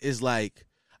fitness is like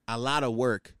a lot of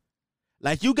work.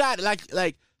 Like you got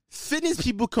like fitness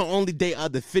people can only date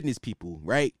other fitness people,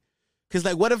 right? Because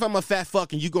like, what if I'm a fat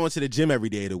fuck and you going to the gym every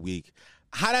day of the week?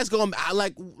 How that's going,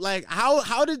 like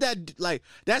how did that, like,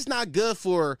 that's not good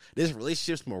for this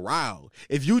relationship's morale.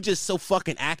 If you just so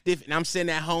fucking active and I'm sitting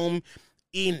at home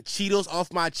eating Cheetos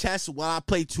off my chest while I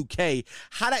play 2K,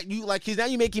 how that you like? Cause now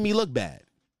you're making me look bad,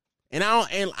 and I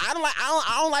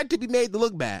don't like to be made to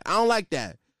look bad. I don't like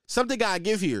that. Something gotta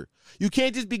give here. You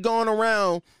can't just be going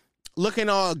around looking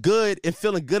all good and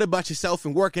feeling good about yourself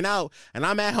and working out, and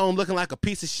I'm at home looking like a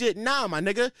piece of shit. Nah, my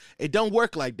nigga, it don't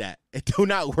work like that. It do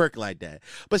not work like that.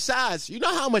 Besides, you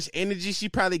know how much energy she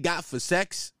probably got for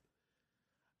sex?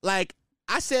 Like,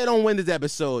 I said on Wednesday's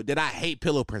episode that I hate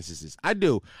pillow princesses. I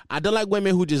do. I don't like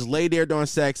women who just lay there during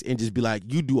sex and just be like,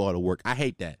 you do all the work. I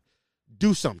hate that.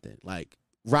 Do something. Like,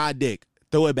 ride dick,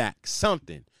 throw it back,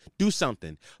 something. Do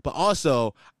something. But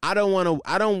also, I don't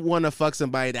want to fuck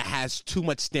somebody that has too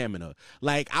much stamina.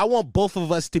 Like, I want both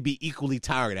of us to be equally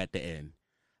tired at the end.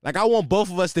 Like, I want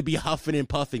both of us to be huffing and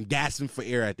puffing, gasping for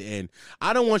air at the end.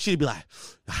 I don't want you to be like,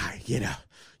 all right,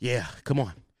 yeah, come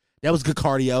on. That was good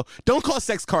cardio. Don't call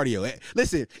sex cardio.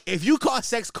 Listen, if you call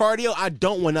sex cardio, I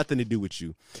don't want nothing to do with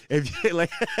you. If you, like,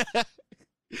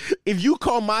 if you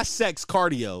call my sex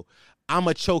cardio,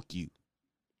 I'ma choke you.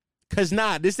 Cause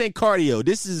nah, this ain't cardio.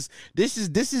 This is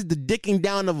the dicking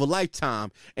down of a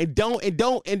lifetime. And don't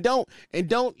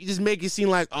just make it seem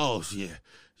like, oh yeah,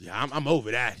 I'm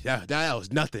over that. That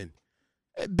was nothing.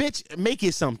 Bitch, make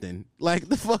it something. Like,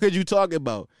 the fuck are you talking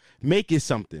about? Make it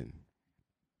something.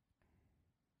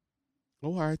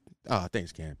 Oh, all right. Oh,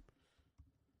 thanks, Cam.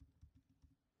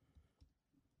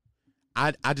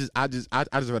 I just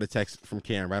read a text from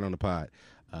Cam right on the pod.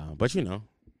 But you know,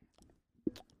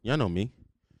 y'all know me.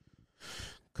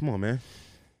 Come on, man.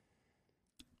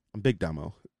 I'm Big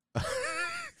Damo.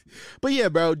 But yeah,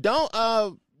 bro, don't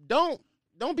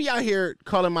be out here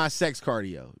calling my sex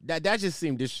cardio. That just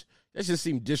seemed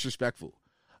disrespectful.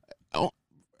 Like,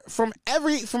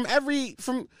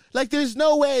 there's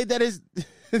no way that is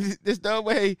there's no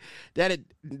way that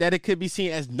it could be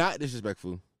seen as not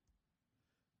disrespectful.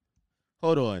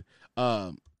 Hold on.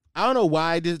 I don't know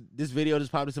why this video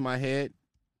just popped into my head,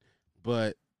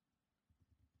 but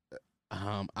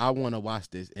I want to watch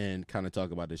this and kind of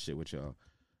talk about this shit with y'all.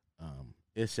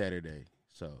 It's Saturday,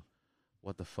 so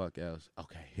what the fuck else?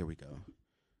 Okay, here we go.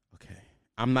 Okay.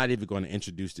 I'm not even going to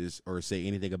introduce this or say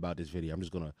anything about this video. I'm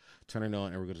just going to turn it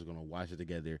on and we're just going to watch it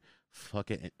together.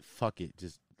 Fuck it.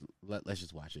 Just let's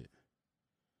just watch it.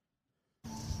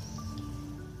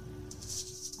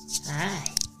 Hi.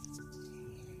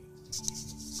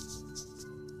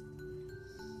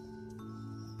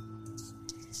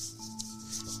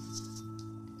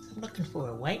 looking for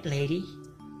a white lady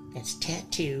that's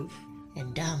tattooed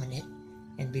and dominant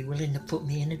and be willing to put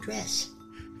me in a dress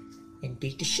and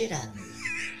beat the shit out of me.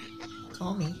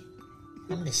 Call me.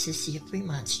 I'm the Sissy of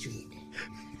Fremont Street,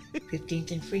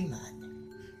 15th and Fremont.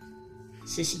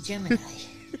 Sissy Gemini.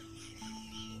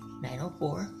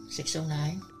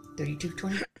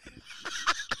 904-609-3220.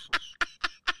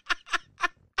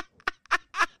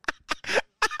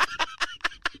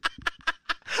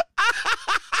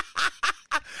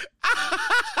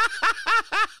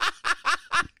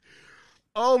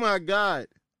 Oh my God.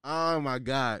 Oh my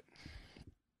God.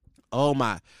 Oh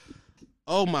my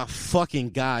fucking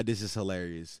God, this is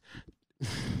hilarious.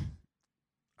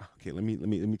 Okay, let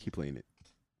me keep playing it.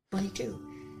 22.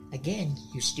 Again,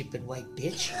 you stupid white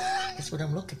bitch. That's what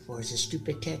I'm looking for, is a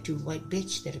stupid tattooed white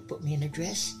bitch that'll put me in a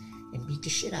dress and beat the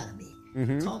shit out of me.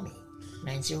 Call me.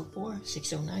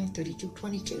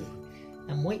 904-609-3222.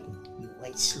 I'm waiting, you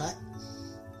white slut.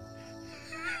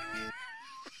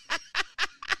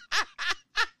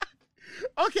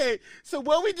 Okay, so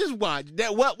what we just watched,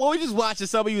 what we just watched, and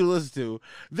some of you listen to,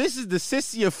 this is the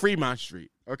Sissy of Fremont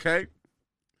Street, okay?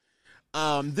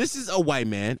 This is a white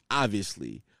man,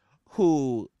 obviously,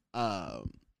 who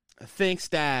thinks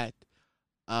that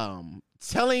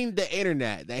telling the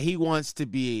internet that he wants to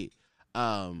be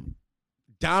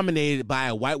dominated by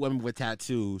a white woman with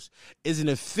tattoos is an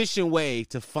efficient way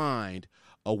to find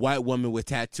a white woman with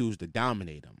tattoos to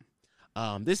dominate him.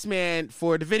 This man,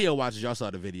 for the video watchers, y'all saw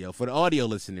the video. For the audio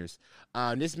listeners,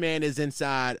 this man is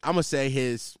inside, I'm going to say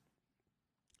his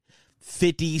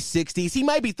 50s, 60s. He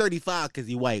might be 35 because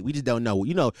he's white. We just don't know.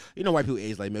 You know white people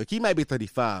age like milk. He might be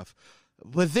 35.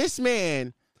 But this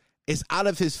man is out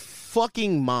of his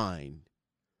fucking mind.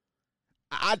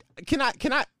 Can I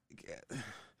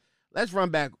let's run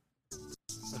back.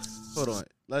 Hold on.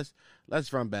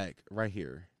 Let's run back right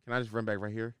here. Can I just run back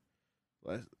right here?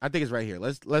 I think it's right here.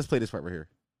 Let's play this part right here.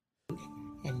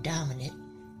 And dominant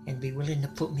and be willing to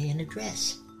put me in a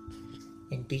dress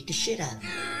and beat the shit out of me.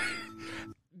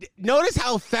 Notice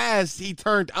how fast he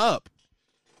turned up.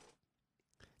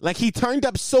 Like, he turned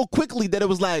up so quickly that it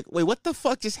was like, wait, what the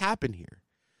fuck just happened here?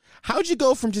 How'd you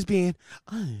go from just being,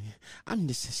 I'm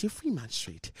the Sissy of Fremont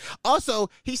Street? Also,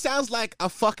 he sounds like a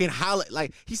fucking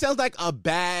he sounds like a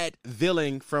bad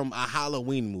villain from a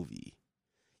Halloween movie.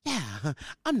 Yeah,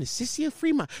 I'm the Sissy of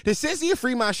Fremont. The Sissy of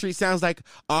Fremont Street sounds like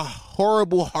a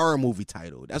horrible horror movie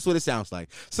title. That's what it sounds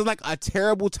like. Sounds like a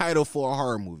terrible title for a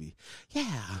horror movie.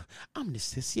 Yeah, I'm the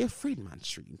Sissy of Fremont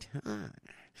Street. I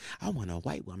want a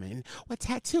white woman with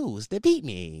tattoos to beat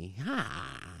me.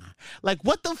 Like,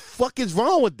 what the fuck is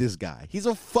wrong with this guy? He's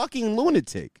a fucking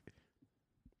lunatic.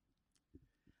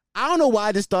 I don't know why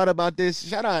I just thought about this.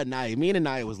 Shout out Anaya. Me and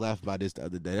Anaya was laughing about this the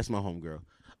other day. That's my homegirl.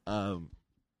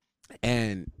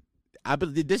 And I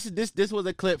believe this was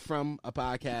a clip from a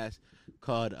podcast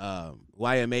called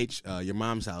YMH, Your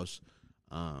Mom's House,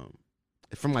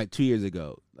 from like 2 years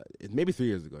ago, maybe 3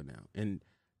 years ago now. And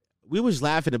we was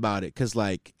laughing about it because,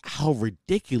 like, how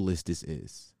ridiculous this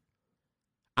is.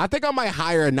 I think I might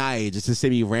hire Anaya just to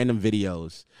send me random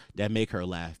videos that make her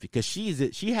laugh because she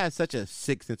has such a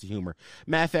sick sense of humor.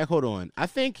 Matter of fact, hold on.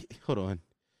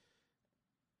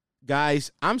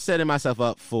 Guys, I'm setting myself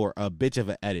up for a bitch of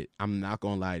an edit. I'm not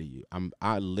gonna lie to you. I'm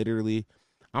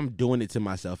doing it to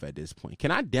myself at this point.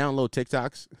 Can I download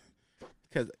TikToks?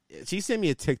 Because she sent me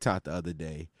a TikTok the other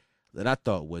day that I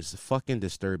thought was fucking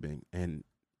disturbing, and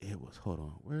it was, hold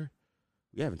on, where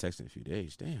we haven't texted in a few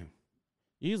days. Damn.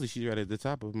 Usually she's right at the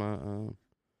top of my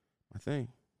my thing.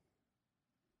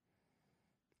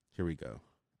 Here we go.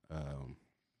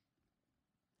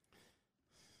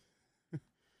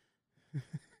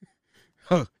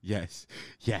 Oh, yes.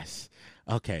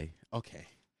 Okay.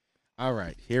 All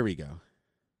right, here we go.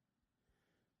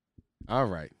 All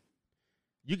right.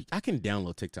 I can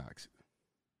download TikToks.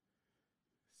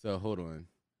 So hold on.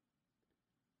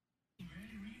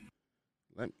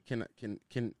 Can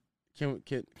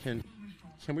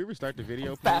we restart the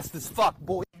video, please? Fast as fuck,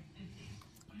 boy.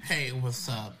 Hey, what's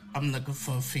up? I'm looking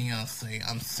for a fiance.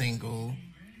 I'm single.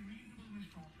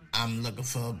 I'm looking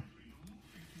for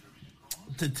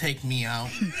to take me out,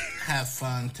 have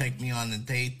fun, take me on a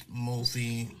date,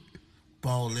 movie,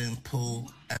 bowling,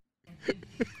 pool.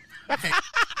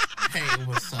 Hey,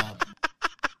 what's up?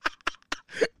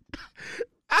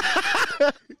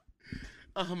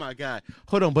 Oh my God.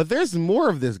 Hold on, but there's more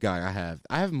of this guy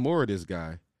I have more of this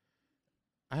guy.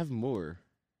 I have more.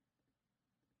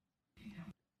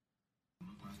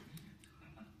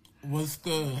 What's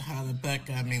good? How the back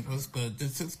at me? What's good?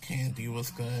 This is Candy.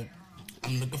 What's good?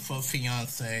 I'm looking for a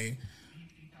fiance.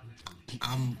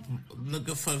 I'm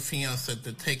looking for a fiance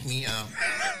to take me out.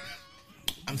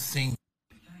 I'm single.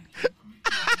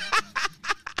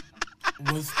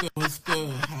 What's good? What's good?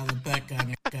 How the back got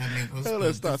me? What's Hold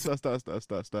good?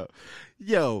 on, stop.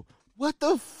 Yo, what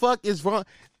the fuck is wrong?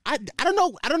 I don't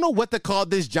know what to call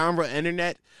this genre of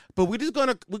internet, but we're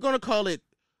gonna call it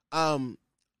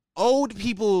old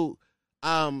people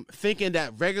thinking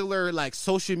that regular like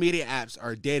social media apps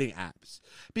are dating apps.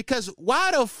 Because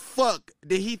why the fuck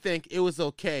did he think it was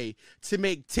okay to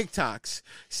make TikToks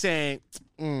saying,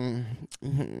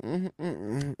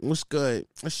 what's good?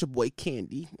 It's your boy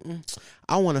Candy.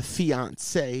 I want a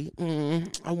fiance.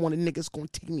 I want a nigga's gonna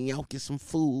take me out, get some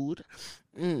food.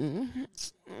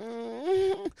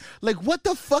 Like, what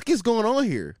the fuck is going on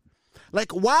here?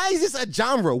 Like, why is this a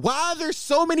genre? Why are there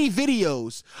so many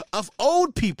videos of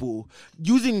old people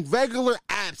using regular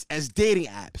apps as dating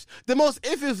apps? The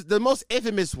most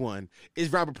infamous one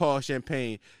is Robert Paul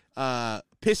Champagne.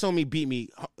 Piss on me, beat me.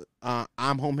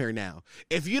 I'm home here now.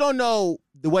 If you don't know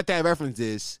what that reference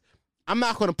is, I'm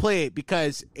not going to play it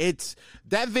because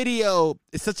that video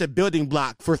is such a building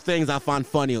block for things I find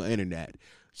funny on the internet.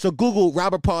 So Google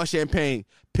Robert Paul Champagne,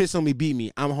 piss on me, beat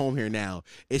me. I'm home here now.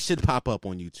 It should pop up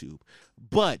on YouTube.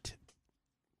 But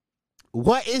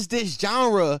what is this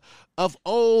genre of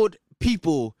old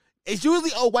people? It's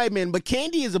usually old white men, but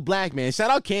Candy is a black man. Shout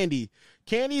out Candy.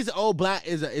 Candy is an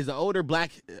older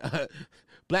black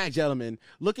black gentleman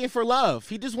looking for love.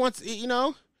 He just wants, he's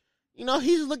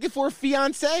looking for a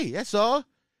fiance. That's all.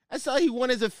 That's all he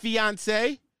wants is a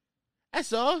fiance.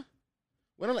 That's all.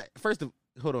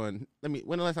 Hold on. When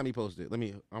the last time he posted?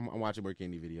 I'm watching more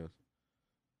Candy videos.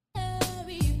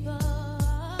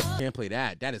 Can't play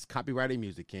that. That is copyrighted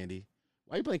music, Candy.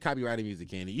 Why you playing copyrighted music,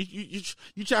 Candy?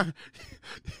 You try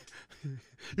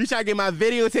you try to get my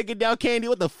video taken down, Candy?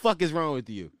 What the fuck is wrong with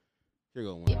you? Here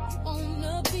go one.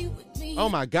 Oh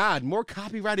my God, more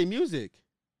copyrighted music.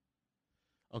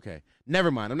 Okay,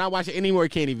 never mind. I'm not watching any more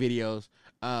Candy videos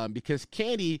because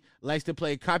Candy likes to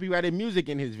play copyrighted music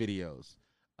in his videos.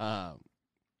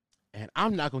 And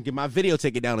I'm not going to get my video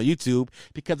taken down on YouTube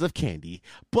because of Candy.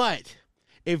 But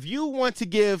if you want to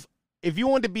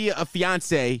be a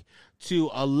fiance to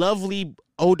a lovely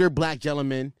older black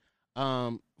gentleman,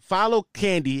 follow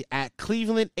Candy at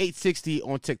Cleveland860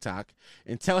 on TikTok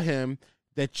and tell him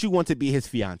that you want to be his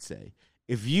fiance.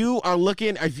 If you are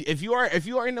looking, if you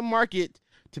are in the market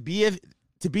to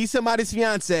be somebody's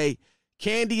fiance,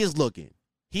 Candy is looking.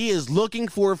 He is looking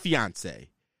for a fiance.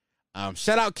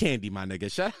 Shout out Candy, my nigga.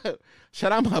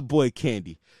 Shout out my boy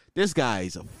Candy. This guy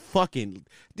is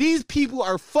these people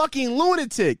are fucking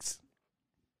lunatics.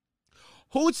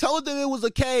 Who told them it was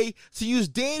okay to use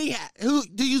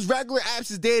regular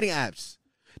apps as dating apps?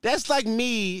 That's like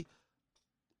me.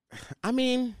 I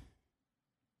mean,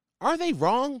 are they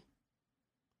wrong?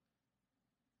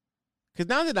 Because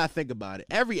now that I think about it,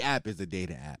 every app is a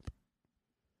dating app.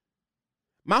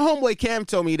 My homeboy Cam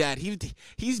told me that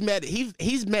he's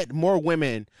met more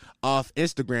women off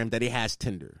Instagram than he has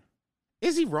Tinder.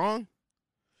 Is he wrong?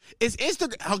 Is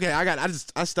Instagram okay?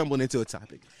 I stumbled into a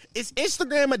topic. Is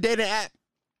Instagram a dating app?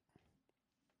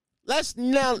 Let's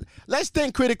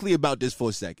think critically about this for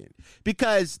a second,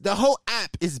 because the whole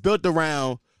app is built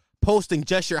around posting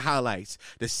just your highlights,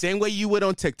 the same way you would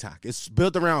on TikTok. It's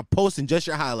built around posting just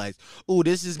your highlights. Ooh,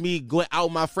 this is me going out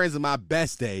with my friends on my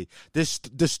best day. The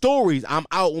stories, I'm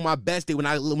out on my best day when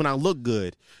I look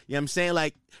good. You know what I'm saying?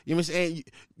 Like, you know what I'm saying?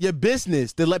 Your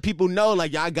business to let people know,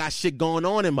 like, y'all got shit going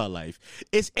on in my life.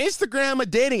 Is Instagram a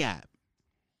dating app?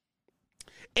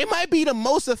 It might be the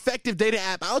most effective dating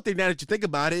app out there now that you think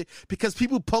about it, because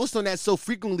people post on that so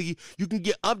frequently, you can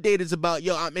get updates about,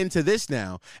 yo, I'm into this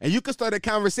now. And you can start a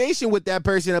conversation with that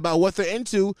person about what they're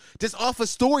into just off a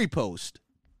story post.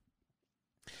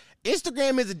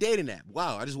 Instagram is a dating app.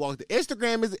 Wow, I just walked.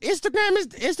 Instagram is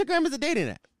a dating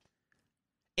app.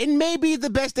 It may be the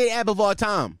best dating app of all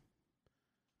time.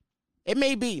 It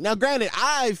may be. Now, granted,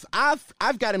 I've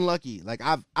gotten lucky. Like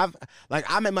I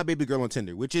met my baby girl on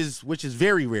Tinder, which is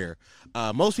very rare.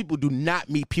 Most people do not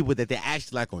meet people that they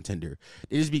actually like on Tinder.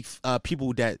 They just meet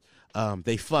people that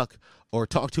they fuck or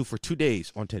talk to for 2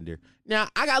 days on Tinder. Now,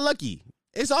 I got lucky.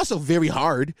 It's also very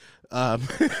hard, but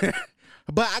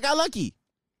I got lucky. You know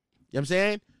what I'm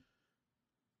saying?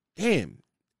 Damn,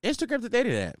 Instagram's a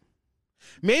dating app.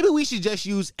 Maybe we should just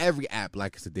use every app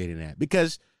like it's a dating app,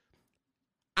 because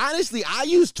honestly, I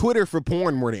use Twitter for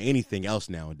porn more than anything else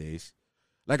nowadays.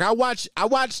 Like I watch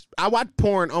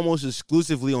porn almost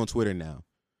exclusively on Twitter now.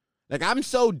 Like, I'm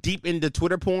so deep into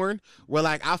Twitter porn where,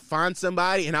 like, I find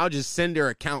somebody and I'll just send their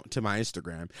account to my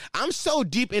Instagram. I'm so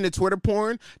deep into Twitter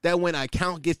porn that when an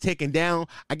account gets taken down,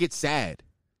 I get sad.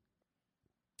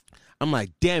 I'm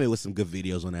like, damn, it was some good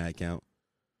videos on that account.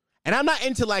 And I'm not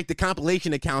into like the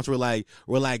compilation accounts where like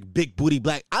big booty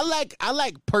black. I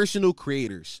like personal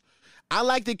creators. I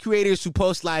like the creators who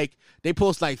post like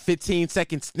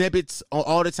 15-second snippets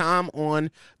all the time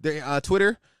on their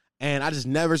Twitter, and I just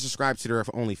never subscribe to their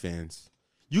OnlyFans.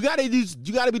 You gotta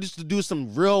be just to do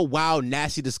some real wild,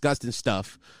 nasty, disgusting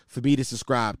stuff for me to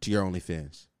subscribe to your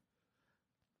OnlyFans.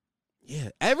 Yeah,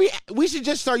 we should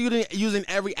just start using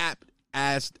every app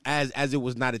as it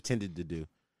was not intended to do.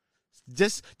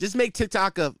 Just make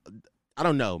TikTok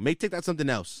make TikTok something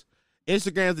else.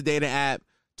 Instagram's the dating app.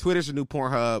 Twitter's the new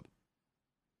Pornhub.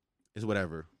 It's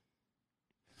whatever.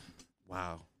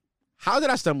 Wow. How did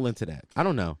I stumble into that? I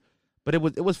don't know. But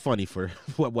it was funny for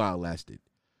what while it lasted.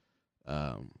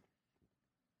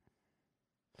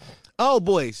 Oh,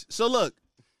 boys. So look.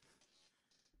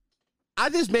 I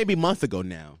just maybe a month ago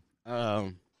now.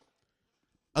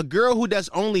 A girl who does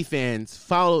OnlyFans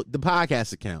followed the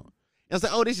podcast account. I was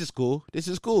like, oh, this is cool. This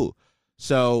is cool.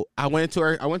 So I went to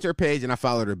her page and I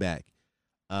followed her back.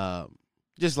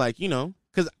 Just like,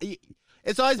 because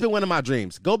it's always been one of my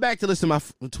dreams. Go back to listen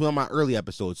to one of my early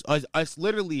episodes. It's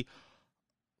literally,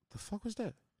 the fuck was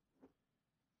that?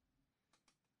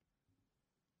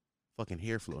 Fucking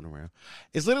hair floating around.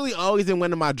 It's literally always been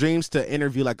one of my dreams to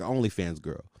interview like an OnlyFans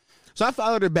girl. So I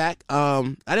followed her back.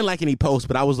 I didn't like any posts,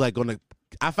 but I was like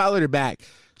I followed her back.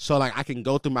 So, like, I can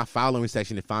go through my following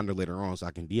section and find her later on so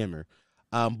I can DM her.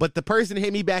 But the person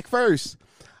hit me back first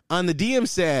on the DM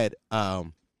said,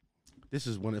 this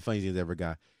is one of the funniest things I ever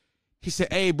got. He said,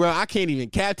 hey, bro, I can't even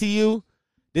cap to you.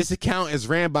 This account is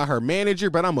ran by her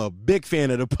manager, but I'm a big fan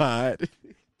of the pod.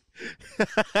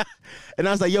 And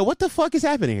I was like, yo, what the fuck is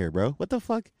happening here, bro? What the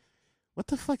fuck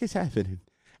is happening?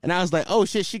 And I was like, oh,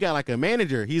 shit, she got, like, a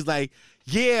manager. He's like,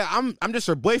 yeah, I'm just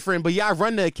her boyfriend, but yeah, I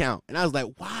run the account. And I was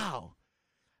like, wow.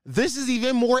 This is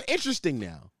even more interesting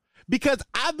now because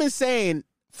I've been saying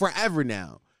forever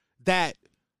now that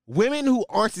women who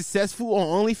aren't successful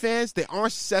on OnlyFans, they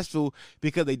aren't successful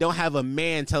because they don't have a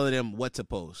man telling them what to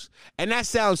post. And that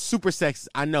sounds super sexist.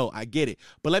 I know, I get it.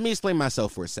 But let me explain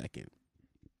myself for a second.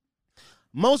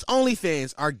 Most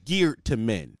OnlyFans are geared to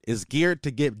men. It's geared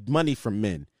to get money from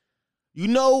men. You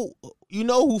know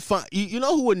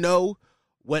who would know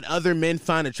what other men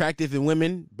find attractive in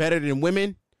women better than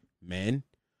women? Men.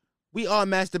 We all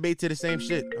masturbate to the same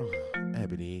shit. Oh,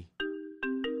 Ebony.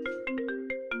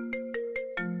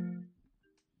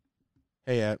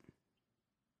 Hey, Ab.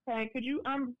 Hey, could you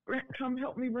come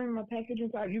help me bring my package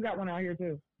inside? You got one out here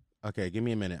too. Okay, give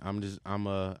me a minute. I'm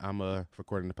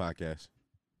recording the podcast.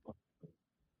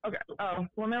 Okay. Oh,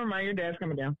 well, never mind. Your dad's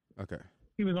coming down. Okay.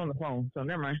 He was on the phone, so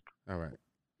never mind. All right.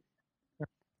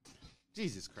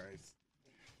 Jesus Christ.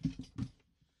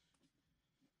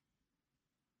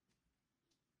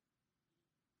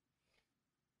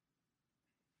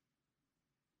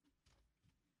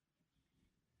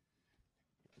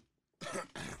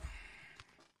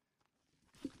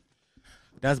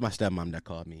 That's my stepmom that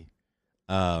called me.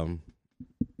 I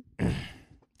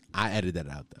edited that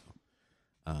out though.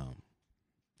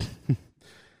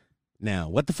 Now,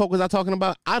 what the fuck was I talking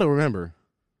about? I don't remember.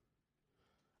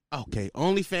 Okay,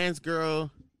 OnlyFans girl.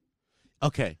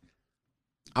 Okay,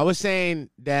 I was saying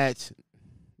that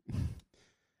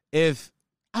if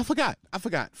I forgot.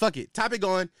 Fuck it. Topic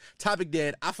on. Topic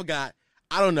dead. I forgot.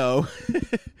 I don't know.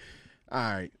 All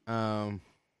right.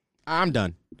 I'm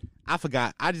done. I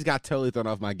forgot. I just got totally thrown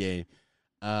off my game.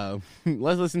 Let's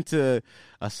listen to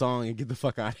a song and get the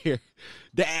fuck out of here.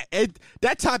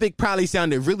 That topic probably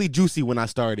sounded really juicy when I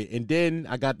started, and then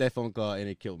I got that phone call and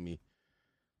it killed me.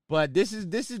 But this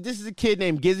is a kid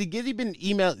named Gizzy. Gizzy been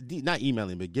not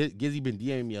emailing, but Gizzy been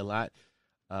DMing me a lot.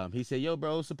 He said, "Yo,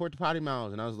 bro, support the Potty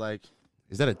Mouths," and I was like,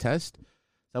 "Is that a test?"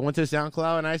 So I went to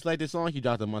SoundCloud and I just like this song he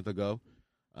dropped a month ago.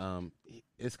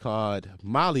 It's called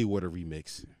Molly Water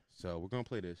Remix. So we're gonna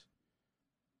play this.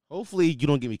 Hopefully you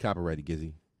don't get me copyrighted,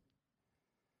 Gizzy.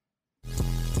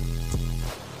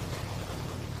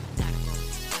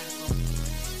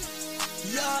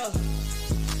 Yeah.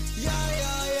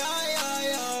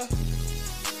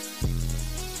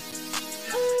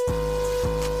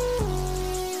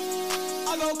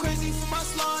 I go crazy for my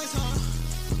slides, huh?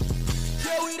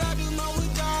 Yeah, we don't do my we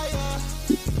die, yeah.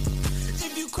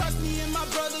 If you cross me and my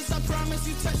brothers, I promise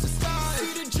you touch the sky.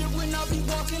 See the drip when I be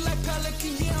walking like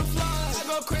Pelican, yeah, I'm fly. I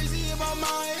go crazy about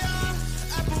my,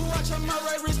 Apple Watch on my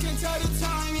right wrist, can't tell the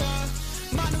time, yeah.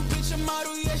 My new bitch a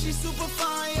model, yeah, she super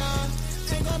fine,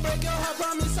 yeah. Ain't gon' break your heart,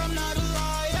 promise I'm not a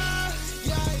liar.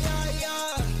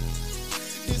 Yeah.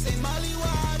 This ain't Molly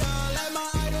Water, like my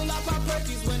idol, I pop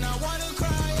perkies when I wanna cry,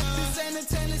 yeah. This ain't a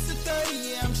 10, it's a 30,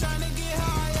 yeah, I'm tryna get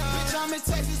higher. Bitch, I'm in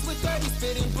Texas with 30,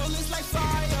 spitting bullets like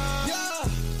fire.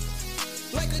 Yeah,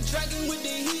 Dragging with the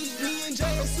heat, me and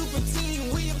Jay a super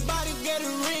team. We about to get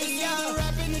a ring. Yeah, I'm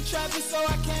rapping the traffic, so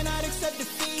I cannot accept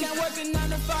defeat. Can't work a 9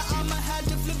 to 5, I'ma have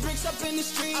to flip bricks up in the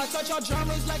street. I touch all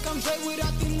genres like I'm Dre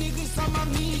without them niggas on my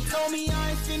knee. He told me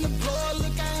I ain't finna blow,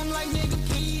 look at him like nigga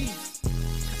please.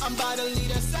 I'm about to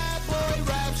leave that sad boy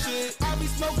rap shit. I be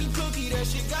smoking cookie, that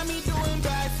shit got me doing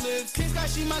backflips. Kids got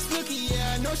she my snooky,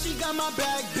 yeah, I know she got my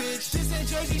back, bitch. This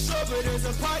ain't Jersey Shore, but there's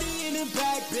a party in the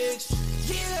back, bitch.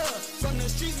 Yeah, from the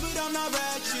streets, but I'm not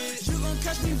ratchet. You gon'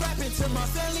 catch me rapping to my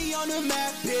family on the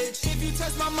map, bitch. If you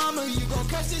test my mama, you gon'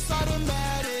 catch this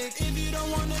automatic. If you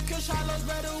don't wanna kush hollows,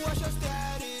 better watch your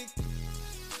static.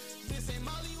 This ain't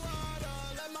Molly water,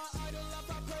 let my idol up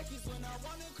my perkins when I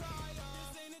wanna cry.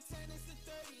 This ain't a 10, it's a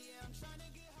 30, yeah, I'm tryna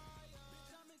get higher.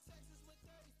 Bitch, I'm in Texas with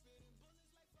 30, spitting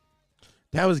bullets like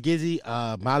fire. That was Gizzy,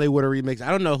 Molly with a remix.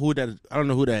 I don't know who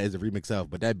that is a remix of,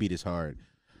 but that beat is hard.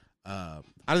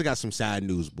 I just got some sad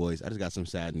news, boys. I just got some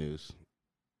sad news.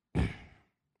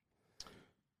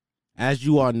 As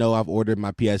you all know, I've ordered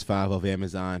my PS5 off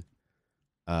Amazon.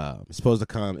 It's supposed to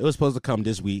come. It was supposed to come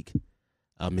this week.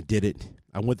 It didn't.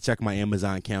 I went to check my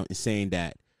Amazon account and saying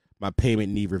that my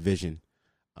payment need revision.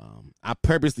 I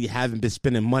purposely haven't been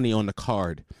spending money on the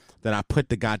card that I put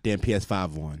the goddamn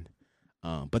PS5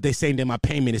 on. But they saying that my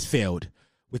payment has failed,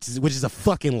 which is a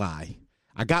fucking lie.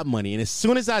 I got money, and as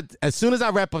soon as I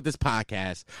wrap up this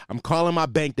podcast, I'm calling my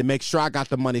bank to make sure I got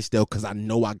the money still, because I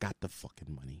know I got the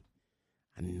fucking money.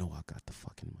 I know I got the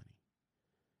fucking money.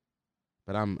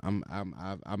 But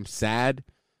I'm sad,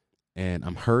 and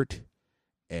I'm hurt,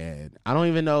 and I don't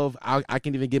even know if I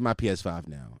can even get my PS5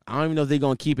 now. I don't even know if they're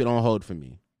gonna keep it on hold for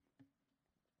me.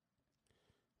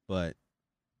 But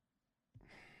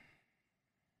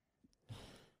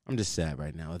I'm just sad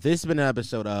right now. This has been an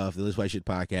episode of the This White Shit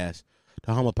Podcast.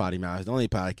 The Home of Potty Mouth, the only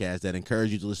podcast that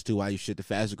encourages you to listen to Why You Shit, the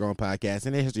fastest growing podcast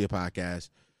in the history of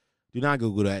podcasts. Do not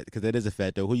Google that, because that is a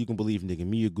fact, though. Who you can believe, nigga?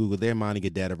 Me or Google? They're mining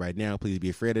your data right now. Please be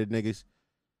afraid of the niggas.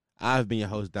 I've been your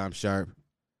host, Dom Sharp.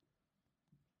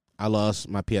 I lost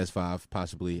my PS5,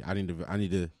 possibly. I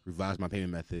need to revise my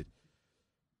payment method.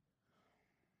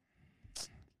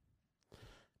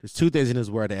 There's two things in this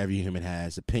world that every human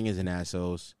has: opinions and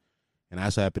assholes. And I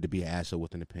also happen to be an asshole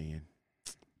with an opinion.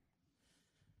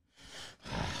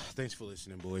 Thanks for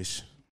listening, boys.